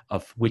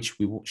of which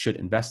we should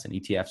invest in,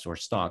 ETFs or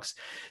stocks.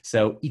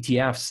 So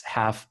ETFs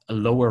have a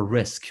lower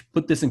risk,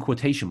 put this in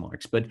quotation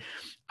marks, but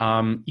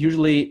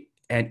usually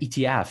an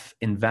ETF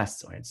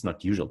invests, or it's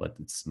not usual, but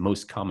it's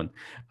most common,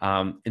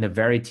 in a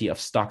variety of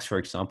stocks, for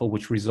example,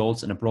 which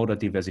results in a broader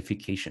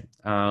diversification.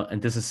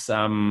 And this is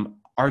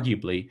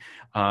arguably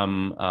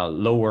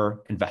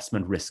lower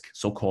investment risk,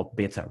 so-called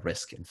beta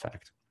risk, in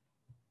fact.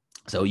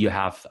 So you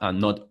have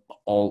not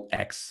all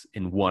eggs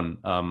in one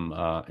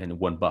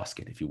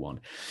basket, if you want.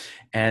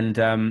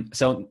 And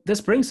so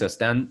this brings us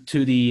then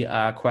to the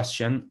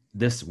question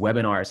this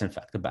webinar is in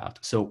fact about.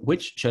 So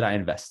which should I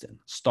invest in,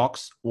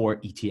 stocks or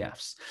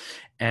ETFs?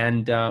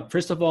 And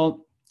first of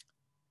all,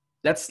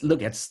 let's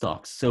look at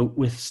stocks. So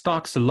with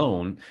stocks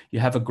alone, you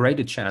have a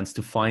greater chance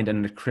to find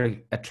an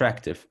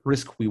attractive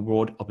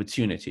risk-reward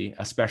opportunity,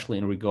 especially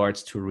in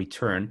regards to a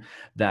return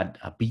that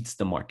beats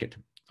the market.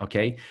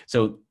 Okay,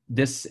 so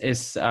this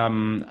is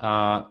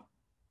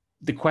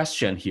the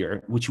question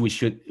here, which we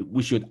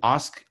should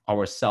ask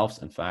ourselves,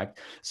 in fact.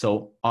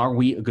 So are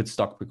we a good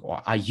stock picker,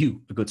 or are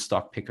you a good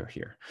stock picker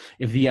here?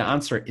 If the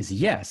answer is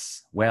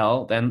yes,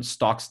 well, then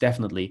stocks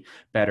definitely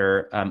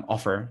better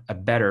offer a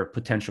better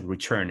potential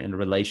return in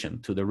relation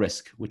to the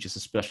risk, which is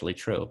especially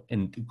true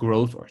in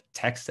growth or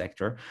tech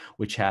sector,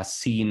 which has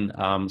seen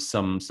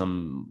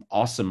some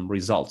awesome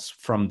results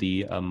from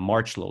the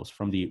March lows,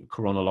 from the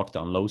Corona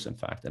lockdown lows, in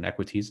fact, in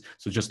equities.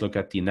 So just look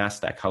at the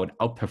NASDAQ, how it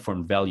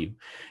outperformed value,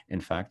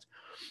 in fact.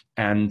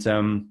 And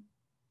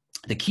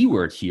the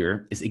keyword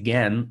here is,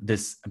 again,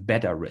 this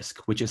beta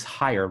risk, which is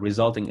higher,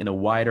 resulting in a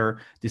wider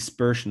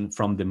dispersion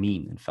from the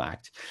mean, in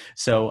fact.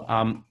 So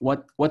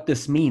what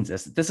this means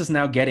is this is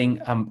now getting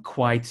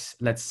quite,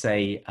 let's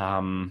say,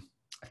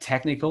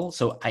 technical.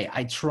 So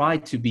I try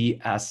to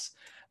be as,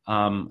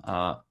 let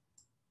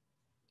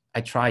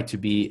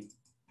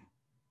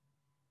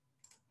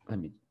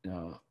me,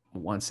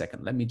 1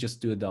 second, let me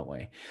just do it that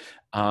way.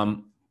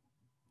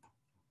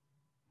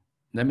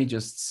 Let me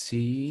just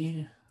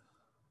see.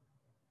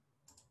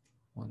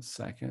 1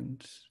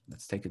 second.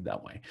 Let's take it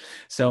that way.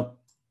 So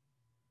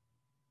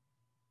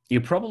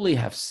you probably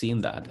have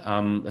seen that.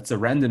 That's a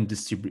random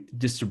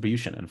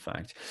distribution, in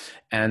fact.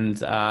 And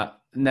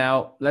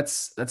now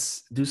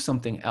let's do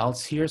something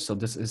else here. So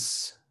this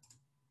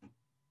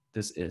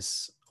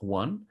is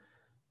 1,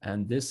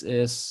 and this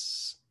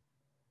is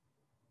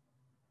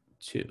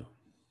 2.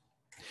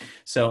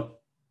 So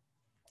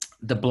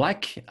the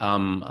black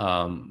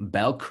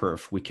bell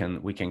curve, we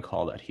can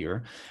call that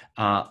here.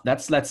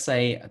 That's, let's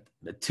say,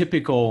 a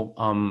typical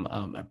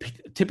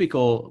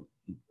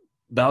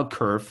bell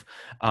curve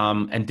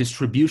and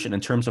distribution in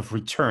terms of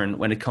return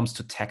when it comes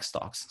to tech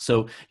stocks.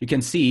 So you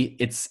can see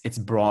it's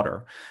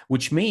broader,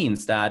 which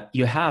means that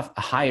you have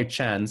a higher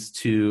chance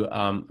to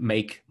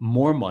make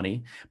more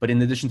money. But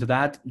in addition to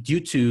that,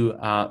 due to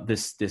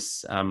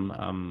this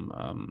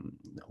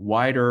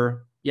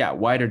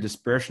wider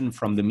dispersion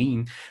from the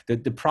mean,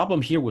 the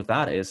problem here with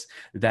that is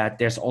that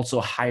there's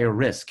also higher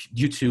risk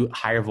due to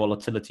higher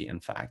volatility, in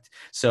fact.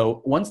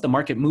 So once the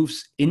market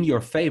moves in your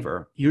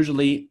favor,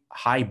 usually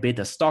high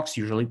beta stocks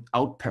usually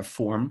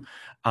outperform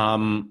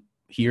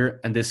here,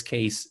 in this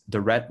case,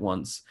 the red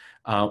ones,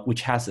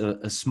 which has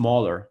a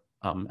smaller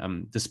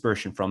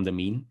dispersion from the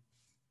mean.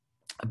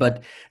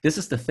 But this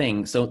is the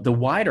thing. So the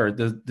wider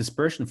the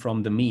dispersion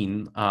from the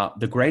mean,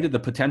 the greater the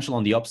potential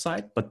on the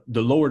upside, but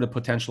the lower the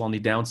potential on the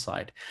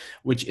downside,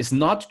 which is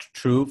not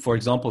true, for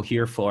example,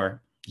 here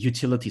for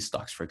utility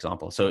stocks, for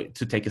example. So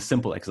to take a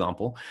simple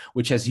example,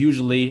 which has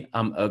usually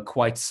a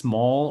quite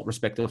small,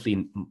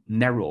 respectively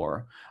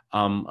narrower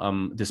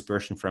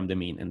dispersion from the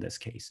mean in this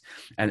case.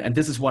 And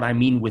this is what I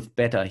mean with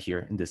beta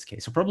here in this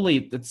case. So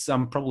probably it's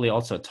probably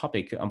also a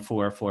topic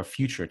for a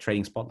future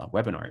Trading Spotlight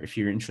webinar, if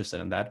you're interested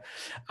in that.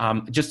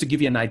 Just to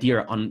give you an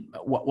idea on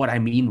what I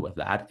mean with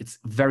that, it's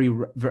very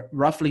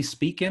roughly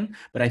speaking,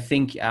 but I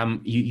think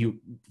you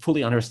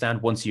fully understand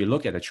once you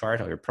look at the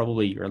chart, or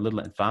you're a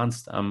little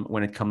advanced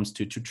when it comes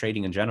to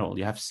trading in general.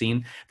 You have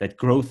seen that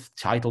growth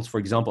titles, for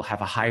example,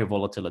 have a higher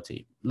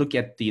volatility. Look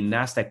at the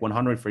NASDAQ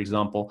 100, for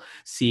example,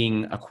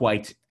 seeing a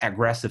quite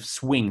aggressive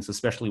swings,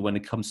 especially when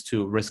it comes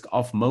to risk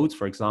off modes,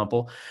 for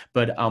example.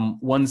 But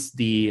once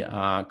the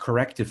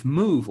corrective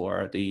move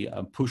or the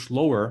push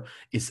lower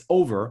is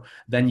over,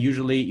 then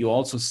usually you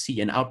also see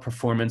an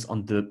outperformance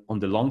on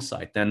the long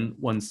side. Then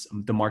once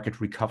the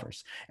market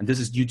recovers, and this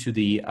is due to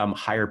the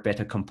higher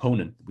beta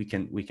component, we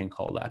can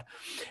call that.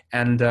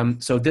 And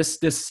so this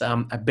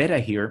beta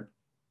here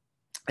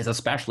is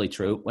especially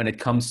true when it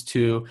comes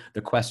to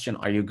the question,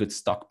 are you a good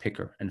stock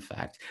picker, in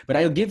fact? But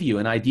I'll give you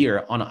an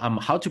idea on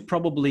how to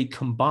probably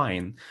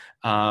combine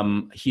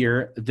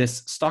here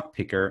this stock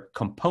picker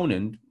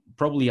component,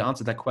 probably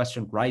answer that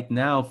question right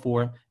now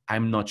for,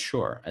 I'm not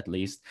sure, at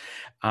least.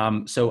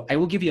 So I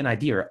will give you an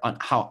idea on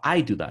how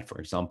I do that, for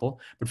example.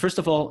 But first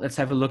of all, let's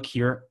have a look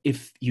here.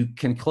 If you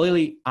can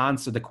clearly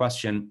answer the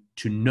question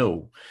to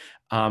no,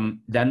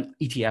 then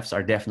ETFs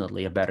are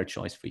definitely a better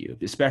choice for you,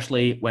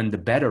 especially when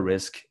the beta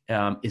risk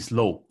is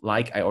low,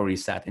 like I already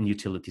said in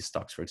utility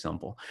stocks, for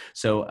example.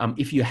 So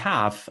if you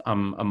have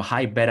a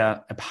high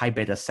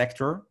beta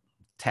sector,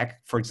 tech,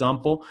 for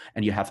example,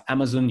 and you have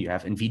Amazon, you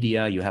have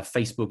Nvidia, you have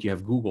Facebook, you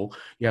have Google,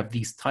 you have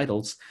these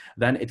titles,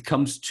 then it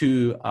comes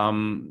to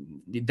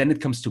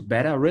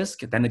beta risk,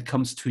 then it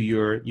comes to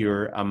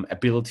your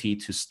ability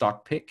to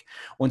stock pick.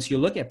 Once you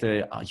look at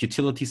the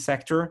utility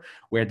sector,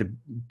 where the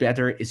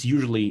beta is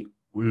usually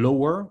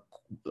lower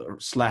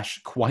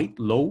 / quite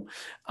low,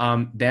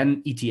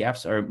 then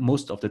ETFs are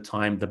most of the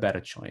time the better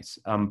choice,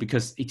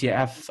 because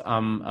ETFs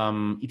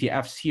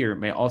here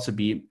may also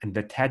be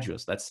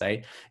advantageous, let's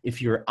say,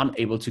 if you're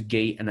unable to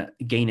gain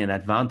an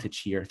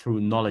advantage here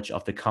through knowledge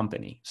of the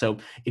company. So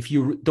if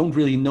you don't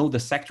really know the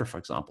sector, for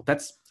example,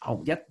 that's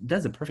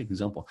a perfect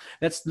example.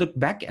 Let's look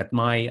back at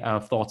my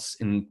thoughts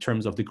in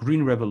terms of the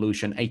green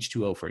revolution,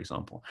 H2O, for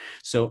example.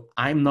 So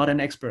I'm not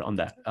an expert on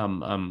that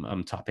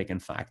topic, in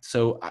fact.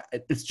 So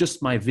it's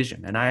just my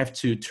vision, and I have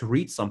to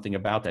read something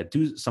about that,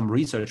 do some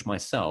research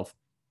myself.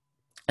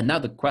 And now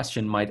the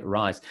question might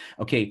arise,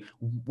 okay,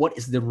 what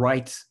is the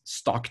right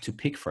stock to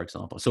pick, for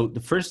example? So the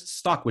first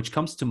stock which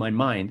comes to my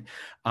mind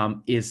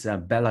is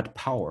Ballard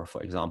Power,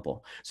 for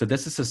example. So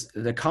this is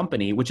the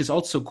company which is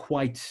also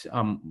quite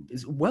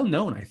is well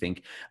known, I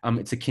think.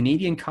 It's a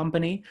Canadian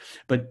company,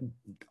 but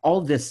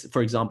all this,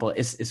 for example,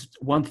 is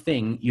one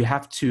thing you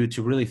have to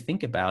really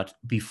think about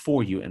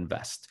before you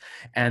invest.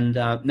 And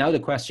now the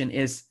question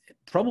is,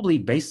 probably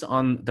based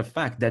on the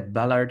fact that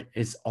Ballard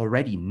is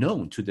already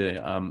known to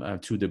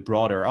the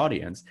broader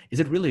audience,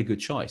 is it really a good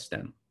choice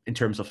then in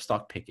terms of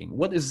stock picking?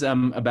 What is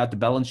about the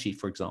balance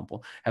sheet, for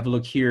example? Have a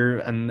look here,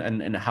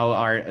 and how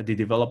are the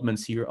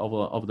developments here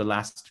over the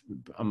last,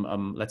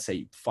 let's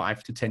say,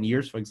 5 to 10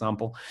 years, for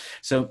example.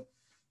 So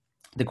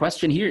the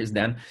question here is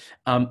then,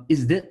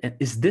 is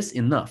this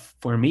enough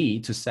for me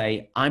to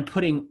say I'm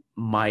putting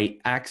my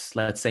X,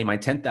 let's say my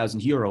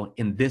 10,000 euro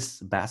in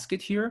this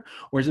basket here,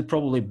 or is it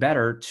probably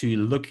better to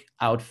look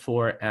out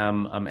for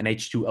an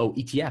H2O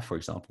ETF, for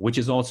example, which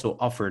is also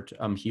offered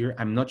here?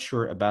 I'm not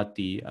sure about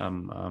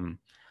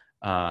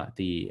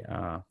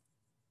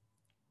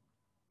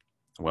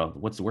well,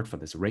 what's the word for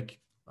this? RIC?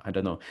 I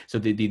don't know. So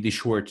the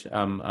short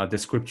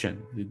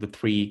description, the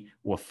 3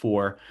 or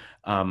 4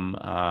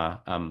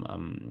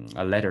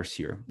 letters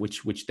here,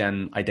 which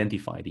then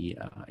identify the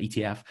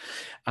ETF.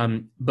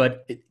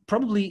 But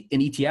probably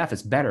an ETF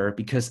is better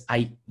because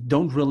I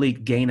don't really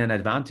gain an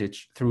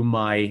advantage through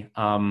my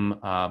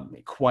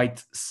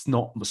quite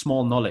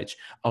small knowledge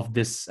of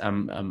this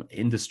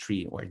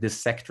industry or this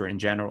sector in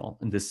general,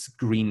 in this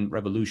green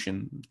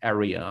revolution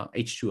area,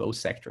 H2O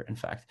sector, in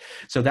fact.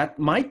 So that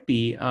might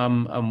be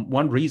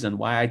one reason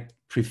why I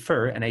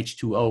prefer an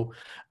H2O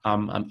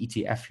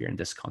ETF here in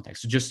this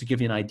context. So just to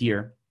give you an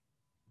idea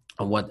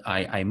of what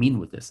I mean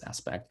with this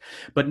aspect.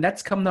 But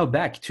let's come now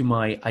back to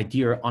my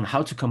idea on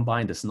how to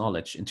combine this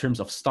knowledge in terms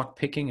of stock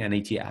picking and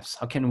ETFs.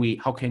 How can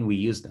we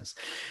use this?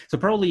 So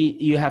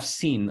probably you have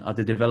seen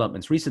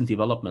the recent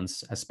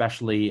developments,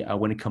 especially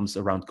when it comes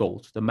around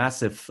gold, the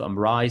massive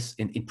rise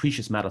in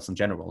precious metals in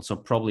general. So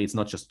probably it's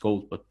not just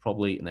gold, but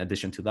probably in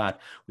addition to that,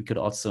 we could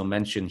also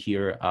mention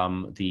here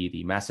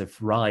the massive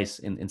rise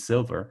in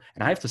silver.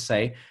 And I have to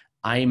say,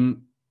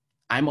 I'm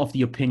of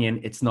the opinion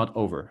it's not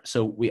over.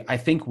 So I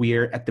think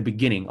we're at the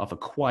beginning of a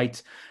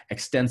quite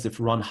extensive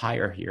run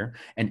higher here.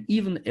 And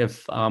even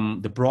if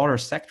the broader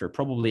sector,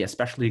 probably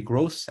especially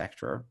growth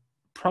sector,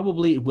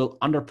 probably will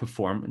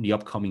underperform in the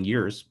upcoming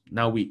years.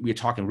 Now we're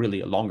talking really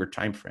a longer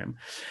time frame.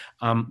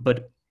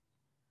 But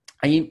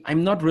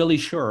I'm not really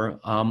sure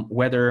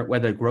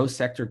whether growth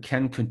sector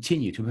can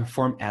continue to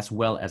perform as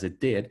well as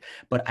it did,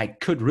 but I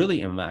could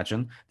really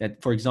imagine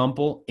that, for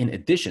example, in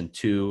addition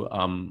to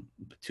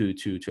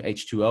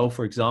H2O,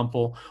 for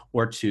example,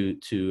 or to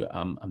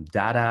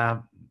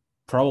data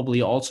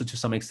probably also to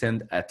some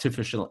extent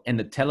artificial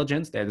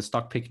intelligence. There the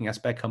stock picking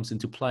aspect comes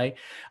into play,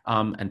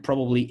 and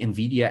probably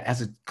Nvidia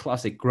as a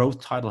classic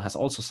growth title has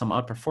also some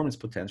outperformance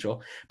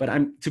potential. But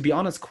I'm, to be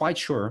honest, quite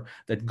sure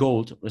that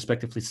gold,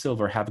 respectively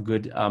silver, have a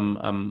good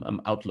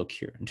outlook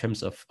here in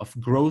terms of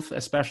growth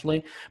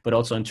especially, but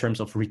also in terms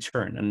of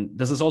return. And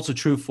this is also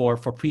true for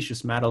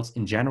precious metals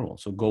in general,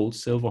 so gold,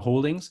 silver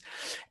holdings.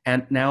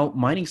 And now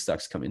mining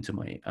stocks come into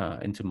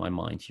my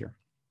mind here.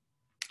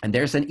 And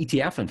there's an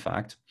ETF, in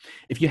fact,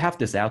 if you have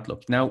this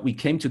outlook. Now we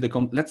came to the,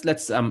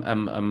 let's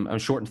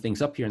shorten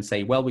things up here and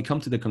say, well, we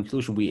come to the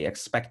conclusion we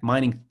expect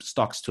mining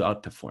stocks to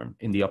outperform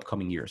in the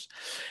upcoming years.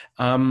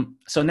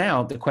 So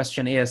now the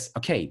question is,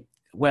 okay,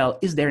 well,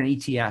 is there an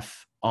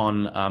ETF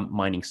on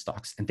mining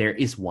stocks? And there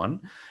is one.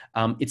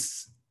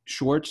 It's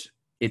short.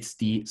 It's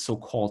the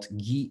so-called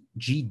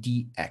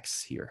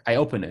GDX here. I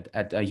open it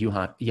at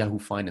Yahoo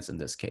Finance in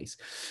this case.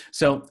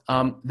 So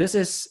this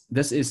is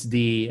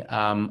the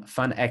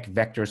FANEC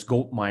Vectors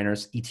Gold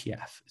Miners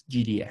ETF,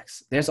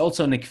 GDX. There's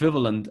also an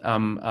equivalent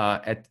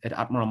at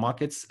Admiral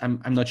Markets.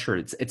 I'm not sure.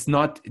 It's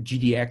not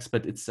GDX,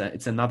 but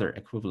it's another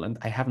equivalent.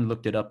 I haven't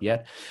looked it up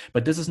yet,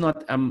 but this is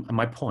not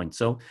my point.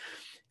 So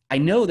I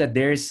know that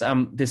there's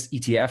this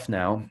ETF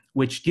now,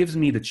 which gives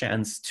me the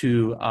chance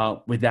to,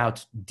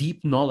 without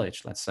deep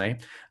knowledge, let's say,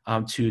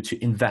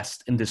 to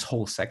invest in this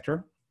whole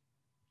sector.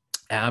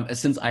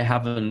 Since I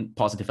have a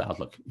positive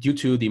outlook due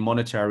to the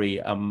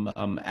monetary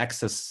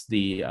access,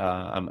 the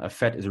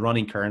Fed is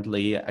running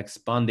currently,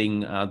 expanding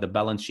the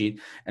balance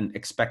sheet and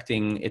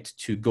expecting it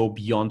to go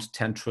beyond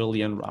 10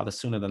 trillion rather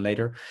sooner than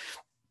later.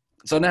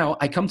 So now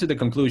I come to the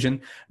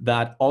conclusion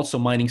that also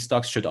mining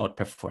stocks should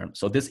outperform.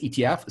 So this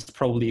ETF is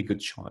probably a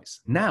good choice.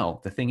 Now,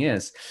 the thing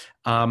is,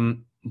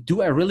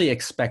 do I really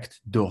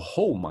expect the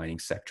whole mining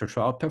sector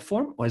to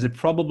outperform? Or is it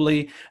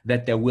probably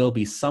that there will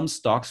be some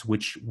stocks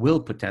which will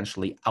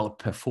potentially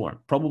outperform,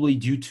 probably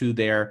due to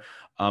their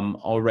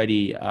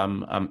already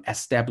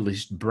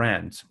established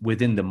brand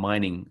within the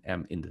mining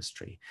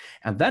industry?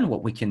 And then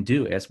what we can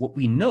do is, what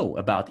we know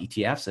about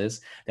ETFs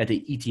is that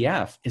the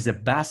ETF is a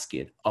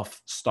basket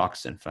of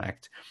stocks, in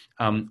fact,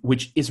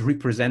 which is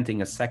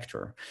representing a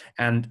sector.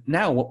 And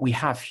now what we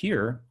have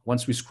here,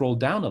 once we scroll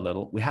down a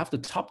little, we have the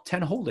top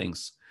 10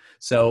 holdings.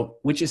 So,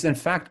 which is in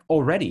fact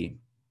already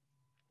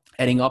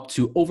adding up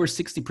to over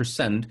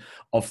 60%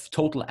 of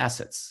total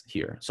assets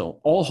here. So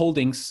all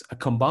holdings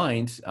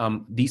combined,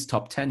 these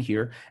top 10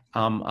 here,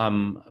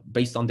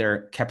 based on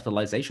their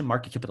capitalization,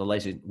 market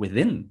capitalization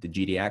within the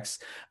GDX,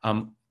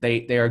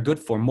 they are good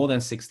for more than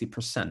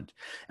 60%.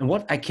 And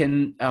what I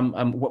can,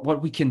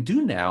 what we can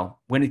do now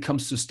when it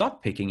comes to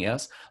stock picking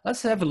is,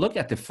 let's have a look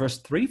at the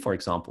first three, for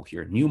example,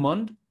 here: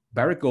 Newmont,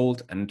 Barrick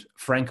Gold, and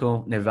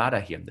Franco-Nevada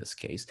here in this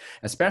case.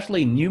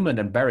 Especially Newmont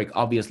and Barrick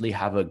obviously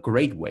have a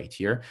great weight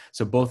here,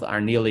 so both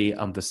are nearly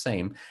the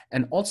same.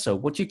 And also,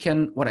 what I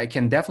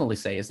can definitely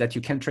say is that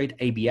you can trade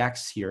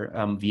ABX here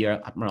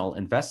via Admiral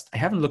Invest. I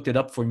haven't looked it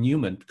up for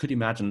Newmont. Could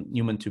imagine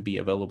Newmont to be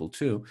available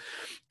too.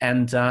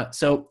 And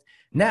so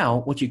now,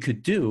 what you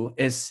could do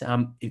is,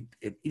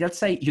 let's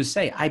say you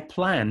say, I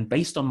plan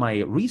based on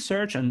my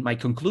research and my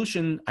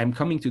conclusion, I'm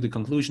coming to the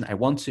conclusion I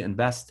want to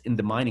invest in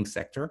the mining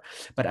sector,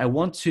 but I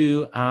want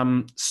to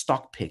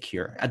stock pick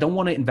here. I don't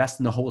want to invest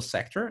in the whole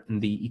sector in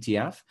the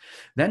ETF.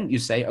 Then you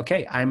say,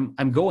 okay,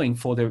 I'm going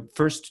for the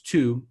first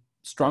two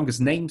strongest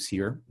names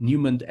here,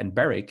 Newmont and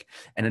Barrick,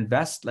 and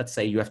invest. Let's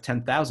say you have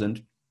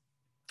 10,000.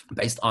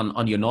 Based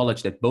on your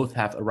knowledge that both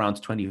have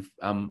around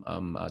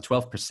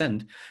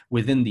 12%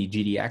 within the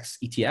GDX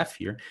ETF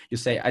here, you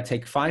say, I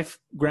take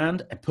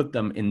 $5,000, I put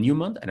them in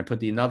Newmont, and I put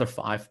the another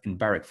 5 in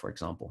Barrick, for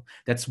example.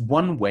 That's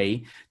one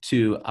way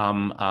to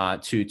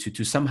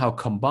somehow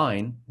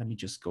combine. Let me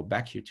just go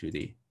back here to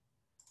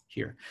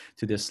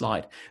this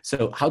slide.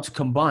 So how to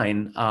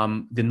combine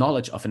the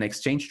knowledge of an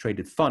exchange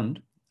traded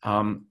fund,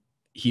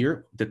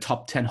 here, the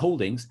top 10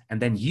 holdings,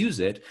 and then use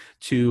it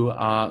to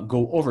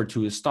go over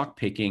to a stock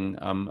picking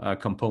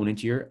component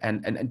here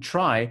and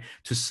try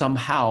to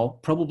somehow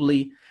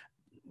probably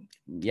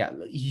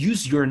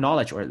use your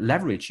knowledge or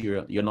leverage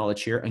your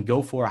knowledge here and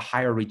go for a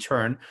higher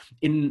return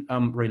in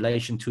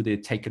relation to the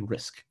taken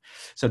risk.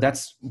 So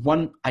that's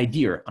one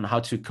idea on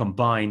how to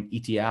combine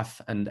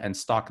ETF and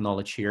stock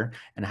knowledge here,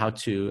 and how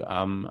to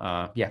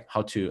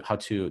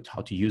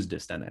use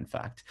this then, in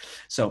fact.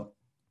 So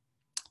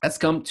let's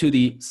come to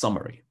the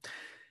summary.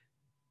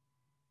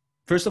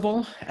 First of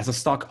all, as a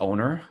stock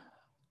owner,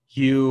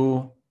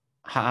 you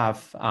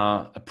have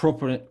a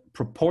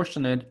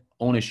proportionate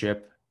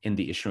ownership in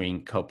the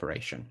issuing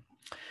corporation.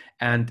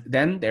 And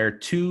then there are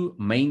two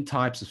main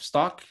types of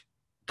stock: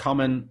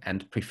 common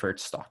and preferred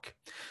stock.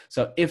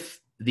 So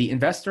if the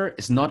investor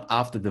is not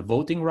after the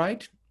voting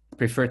right,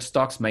 preferred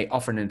stocks may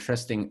offer an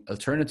interesting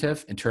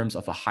alternative in terms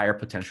of a higher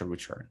potential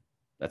return.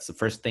 That's the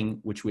first thing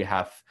which we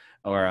have,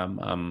 or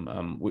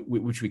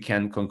which we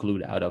can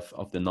conclude out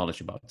of the knowledge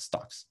about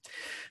stocks.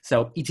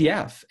 So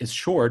ETF is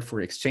short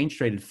for exchange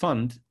traded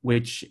fund,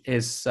 which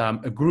is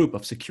a group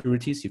of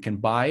securities you can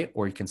buy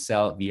or you can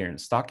sell via a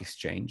stock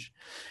exchange.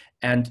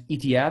 And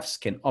ETFs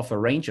can offer a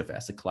range of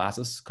asset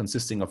classes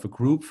consisting of a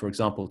group, for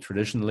example,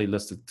 traditionally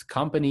listed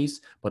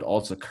companies, but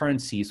also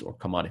currencies or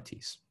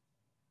commodities.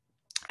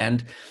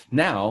 And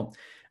now,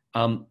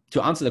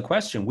 to answer the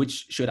question,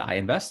 which should I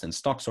invest in,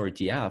 stocks or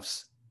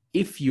ETFs?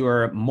 If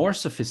you're more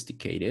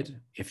sophisticated,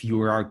 if you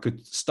are a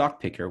good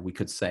stock picker, we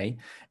could say,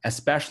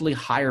 especially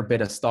higher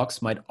beta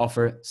stocks might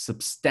offer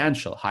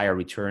substantial higher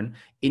return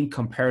in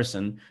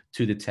comparison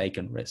to the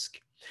taken risk.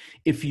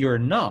 If you're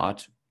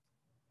not,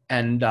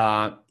 and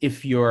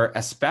if you're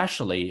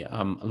especially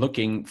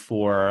looking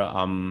for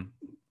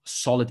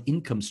solid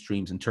income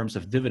streams in terms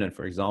of dividend,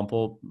 for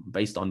example,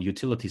 based on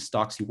utility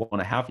stocks you want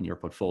to have in your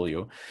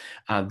portfolio,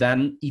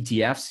 then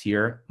ETFs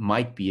here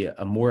might be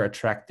a more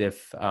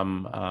attractive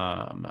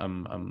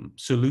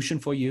solution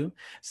for you,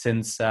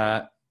 since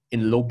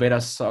in low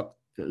beta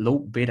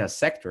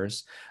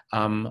sectors,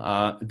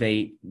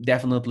 they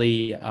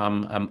definitely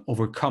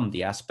overcome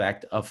the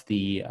aspect of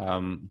the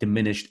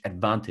diminished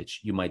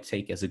advantage you might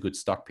take as a good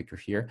stock picker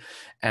here.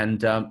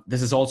 And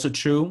this is also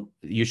true.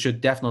 You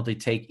should definitely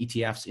take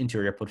ETFs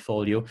into your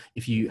portfolio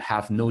if you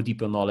have no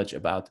deeper knowledge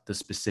about the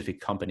specific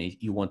company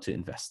you want to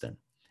invest in.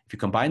 If you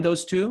combine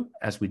those two,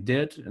 as we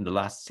did in the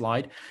last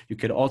slide, you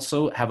could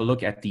also have a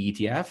look at the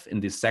ETF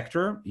in this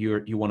sector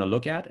you want to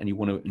look at and you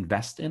want to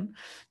invest in.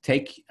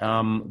 Take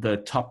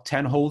the top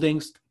 10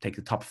 holdings, take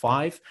the top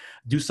 5,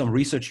 do some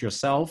research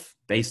yourself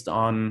based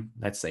on,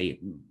 let's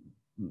say,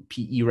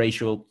 PE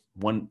ratio,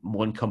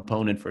 one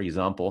component, for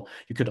example.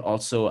 You could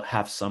also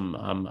have some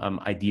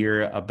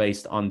idea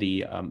based on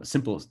the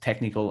simple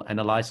technical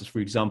analysis,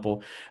 for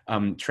example,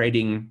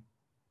 trading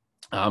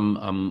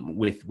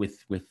with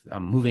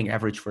moving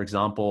average, for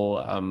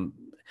example.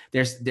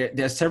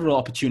 There's several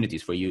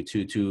opportunities for you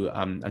to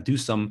do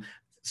some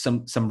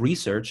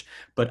research,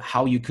 but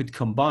how you could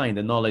combine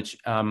the knowledge,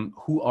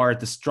 who are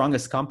the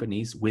strongest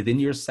companies within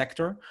your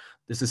sector.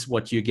 This is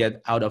what you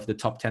get out of the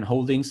top 10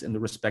 holdings in the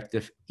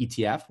respective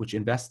ETF, which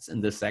invests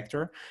in this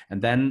sector. And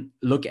then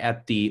look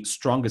at the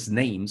strongest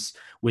names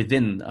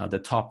within the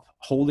top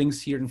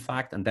holdings here, in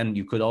fact. And then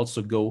you could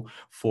also go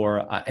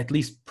for at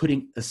least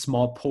putting a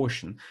small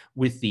portion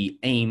with the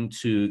aim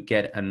to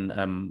get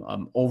an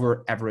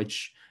over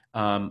average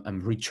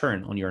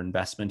return on your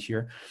investment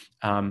here,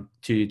 to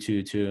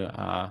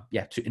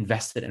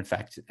invest it, in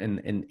fact,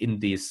 in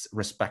these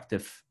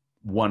respective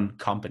one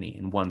company,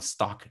 in one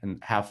stock,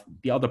 and have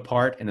the other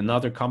part in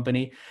another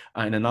company,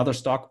 in another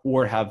stock,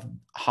 or have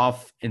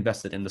half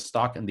invested in the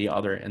stock and the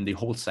other in the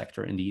whole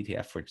sector in the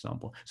ETF, for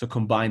example. So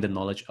combine the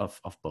knowledge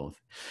of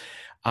both.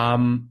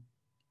 And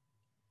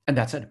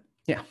that's it.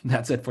 Yeah,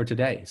 that's it for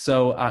today.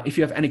 So if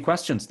you have any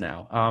questions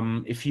now,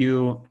 if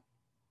you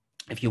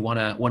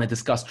want to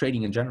discuss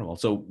trading in general.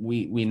 So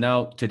we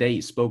now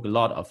today spoke a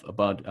lot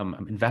about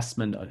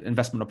investment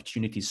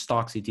opportunities,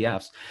 stocks,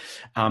 ETFs.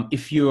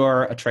 If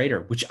you're a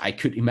trader, which I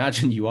could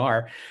imagine you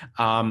are,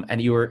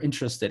 and you are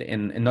interested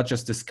in not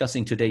just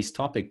discussing today's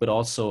topic, but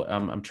also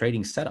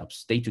trading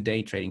setups,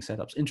 day-to-day trading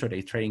setups,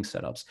 intraday trading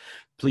setups,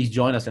 please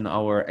join us in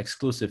our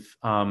exclusive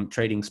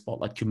trading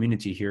spotlight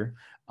community here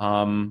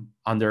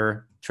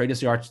under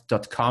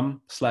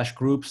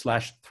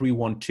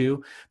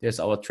tradersyard.com/group/312. There's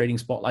our trading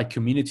spotlight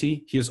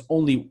community. Here's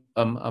only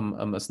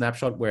a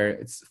snapshot where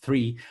it's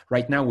 3.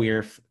 Right now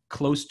we're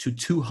close to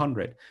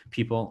 200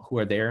 people who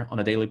are there on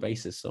a daily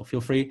basis. So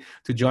feel free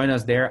to join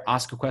us there,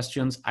 ask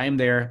questions. I am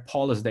there,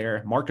 Paul is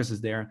there, Marcus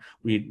is there.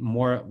 We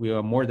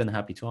are more than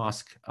happy to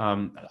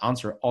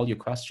answer all your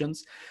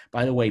questions.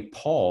 By the way,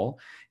 Paul,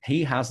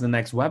 he has the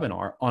next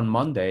webinar on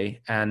Monday,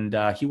 and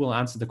he will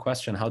answer the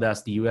question, how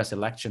does the US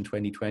election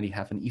 2020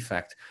 have an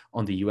effect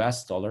on the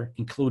US dollar,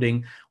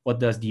 including what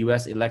does the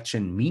US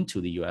election mean to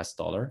the US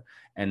dollar,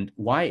 and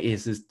why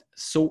is it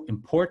so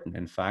important,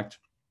 in fact,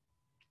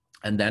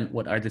 and then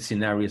what are the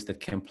scenarios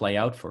that can play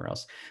out for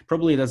us.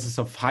 Probably this is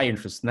of high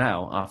interest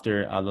now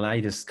after the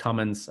latest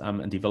comments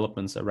and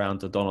developments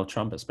around Donald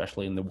Trump,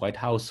 especially in the White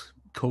House,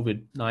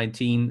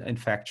 COVID-19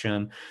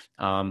 infection,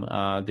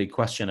 the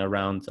question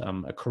around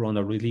a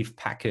corona relief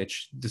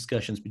package,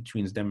 discussions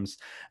between Dems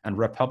and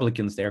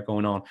Republicans there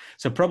going on.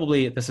 So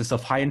probably this is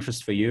of high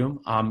interest for you.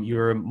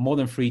 You're more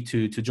than free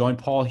to join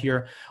Paul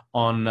here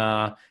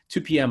on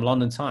 2 p.m.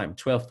 London time,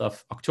 12th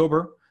of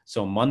October.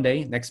 So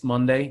Monday, next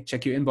Monday,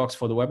 check your inbox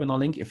for the webinar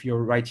link. If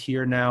you're right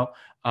here now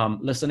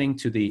listening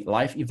to the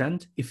live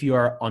event, if you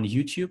are on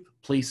YouTube,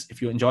 please, if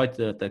you enjoyed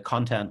the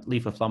content,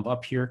 leave a thumb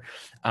up here.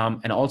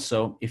 And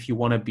also, if you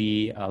want to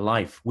be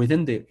live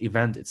within the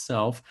event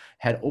itself,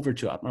 head over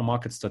to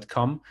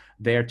atmarmarkets.com,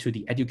 there to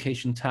the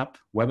education tab,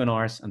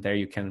 webinars, and there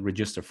you can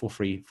register for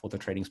free for the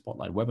Trading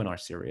Spotlight webinar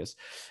series.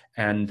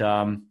 And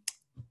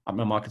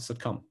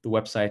atmarmarkets.com, the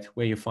website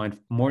where you find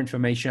more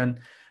information.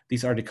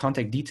 These are the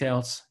contact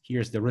details.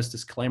 Here's the risk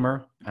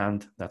disclaimer,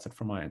 and that's it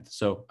from my end.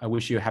 So I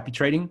wish you happy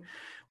trading.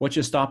 Watch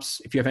your stops.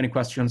 If you have any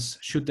questions,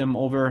 shoot them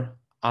over,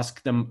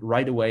 ask them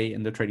right away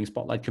in the Trading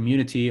Spotlight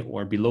community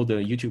or below the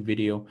YouTube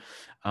video.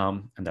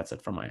 And that's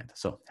it from my end.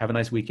 So have a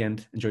nice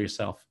weekend. Enjoy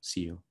yourself.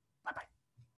 See you.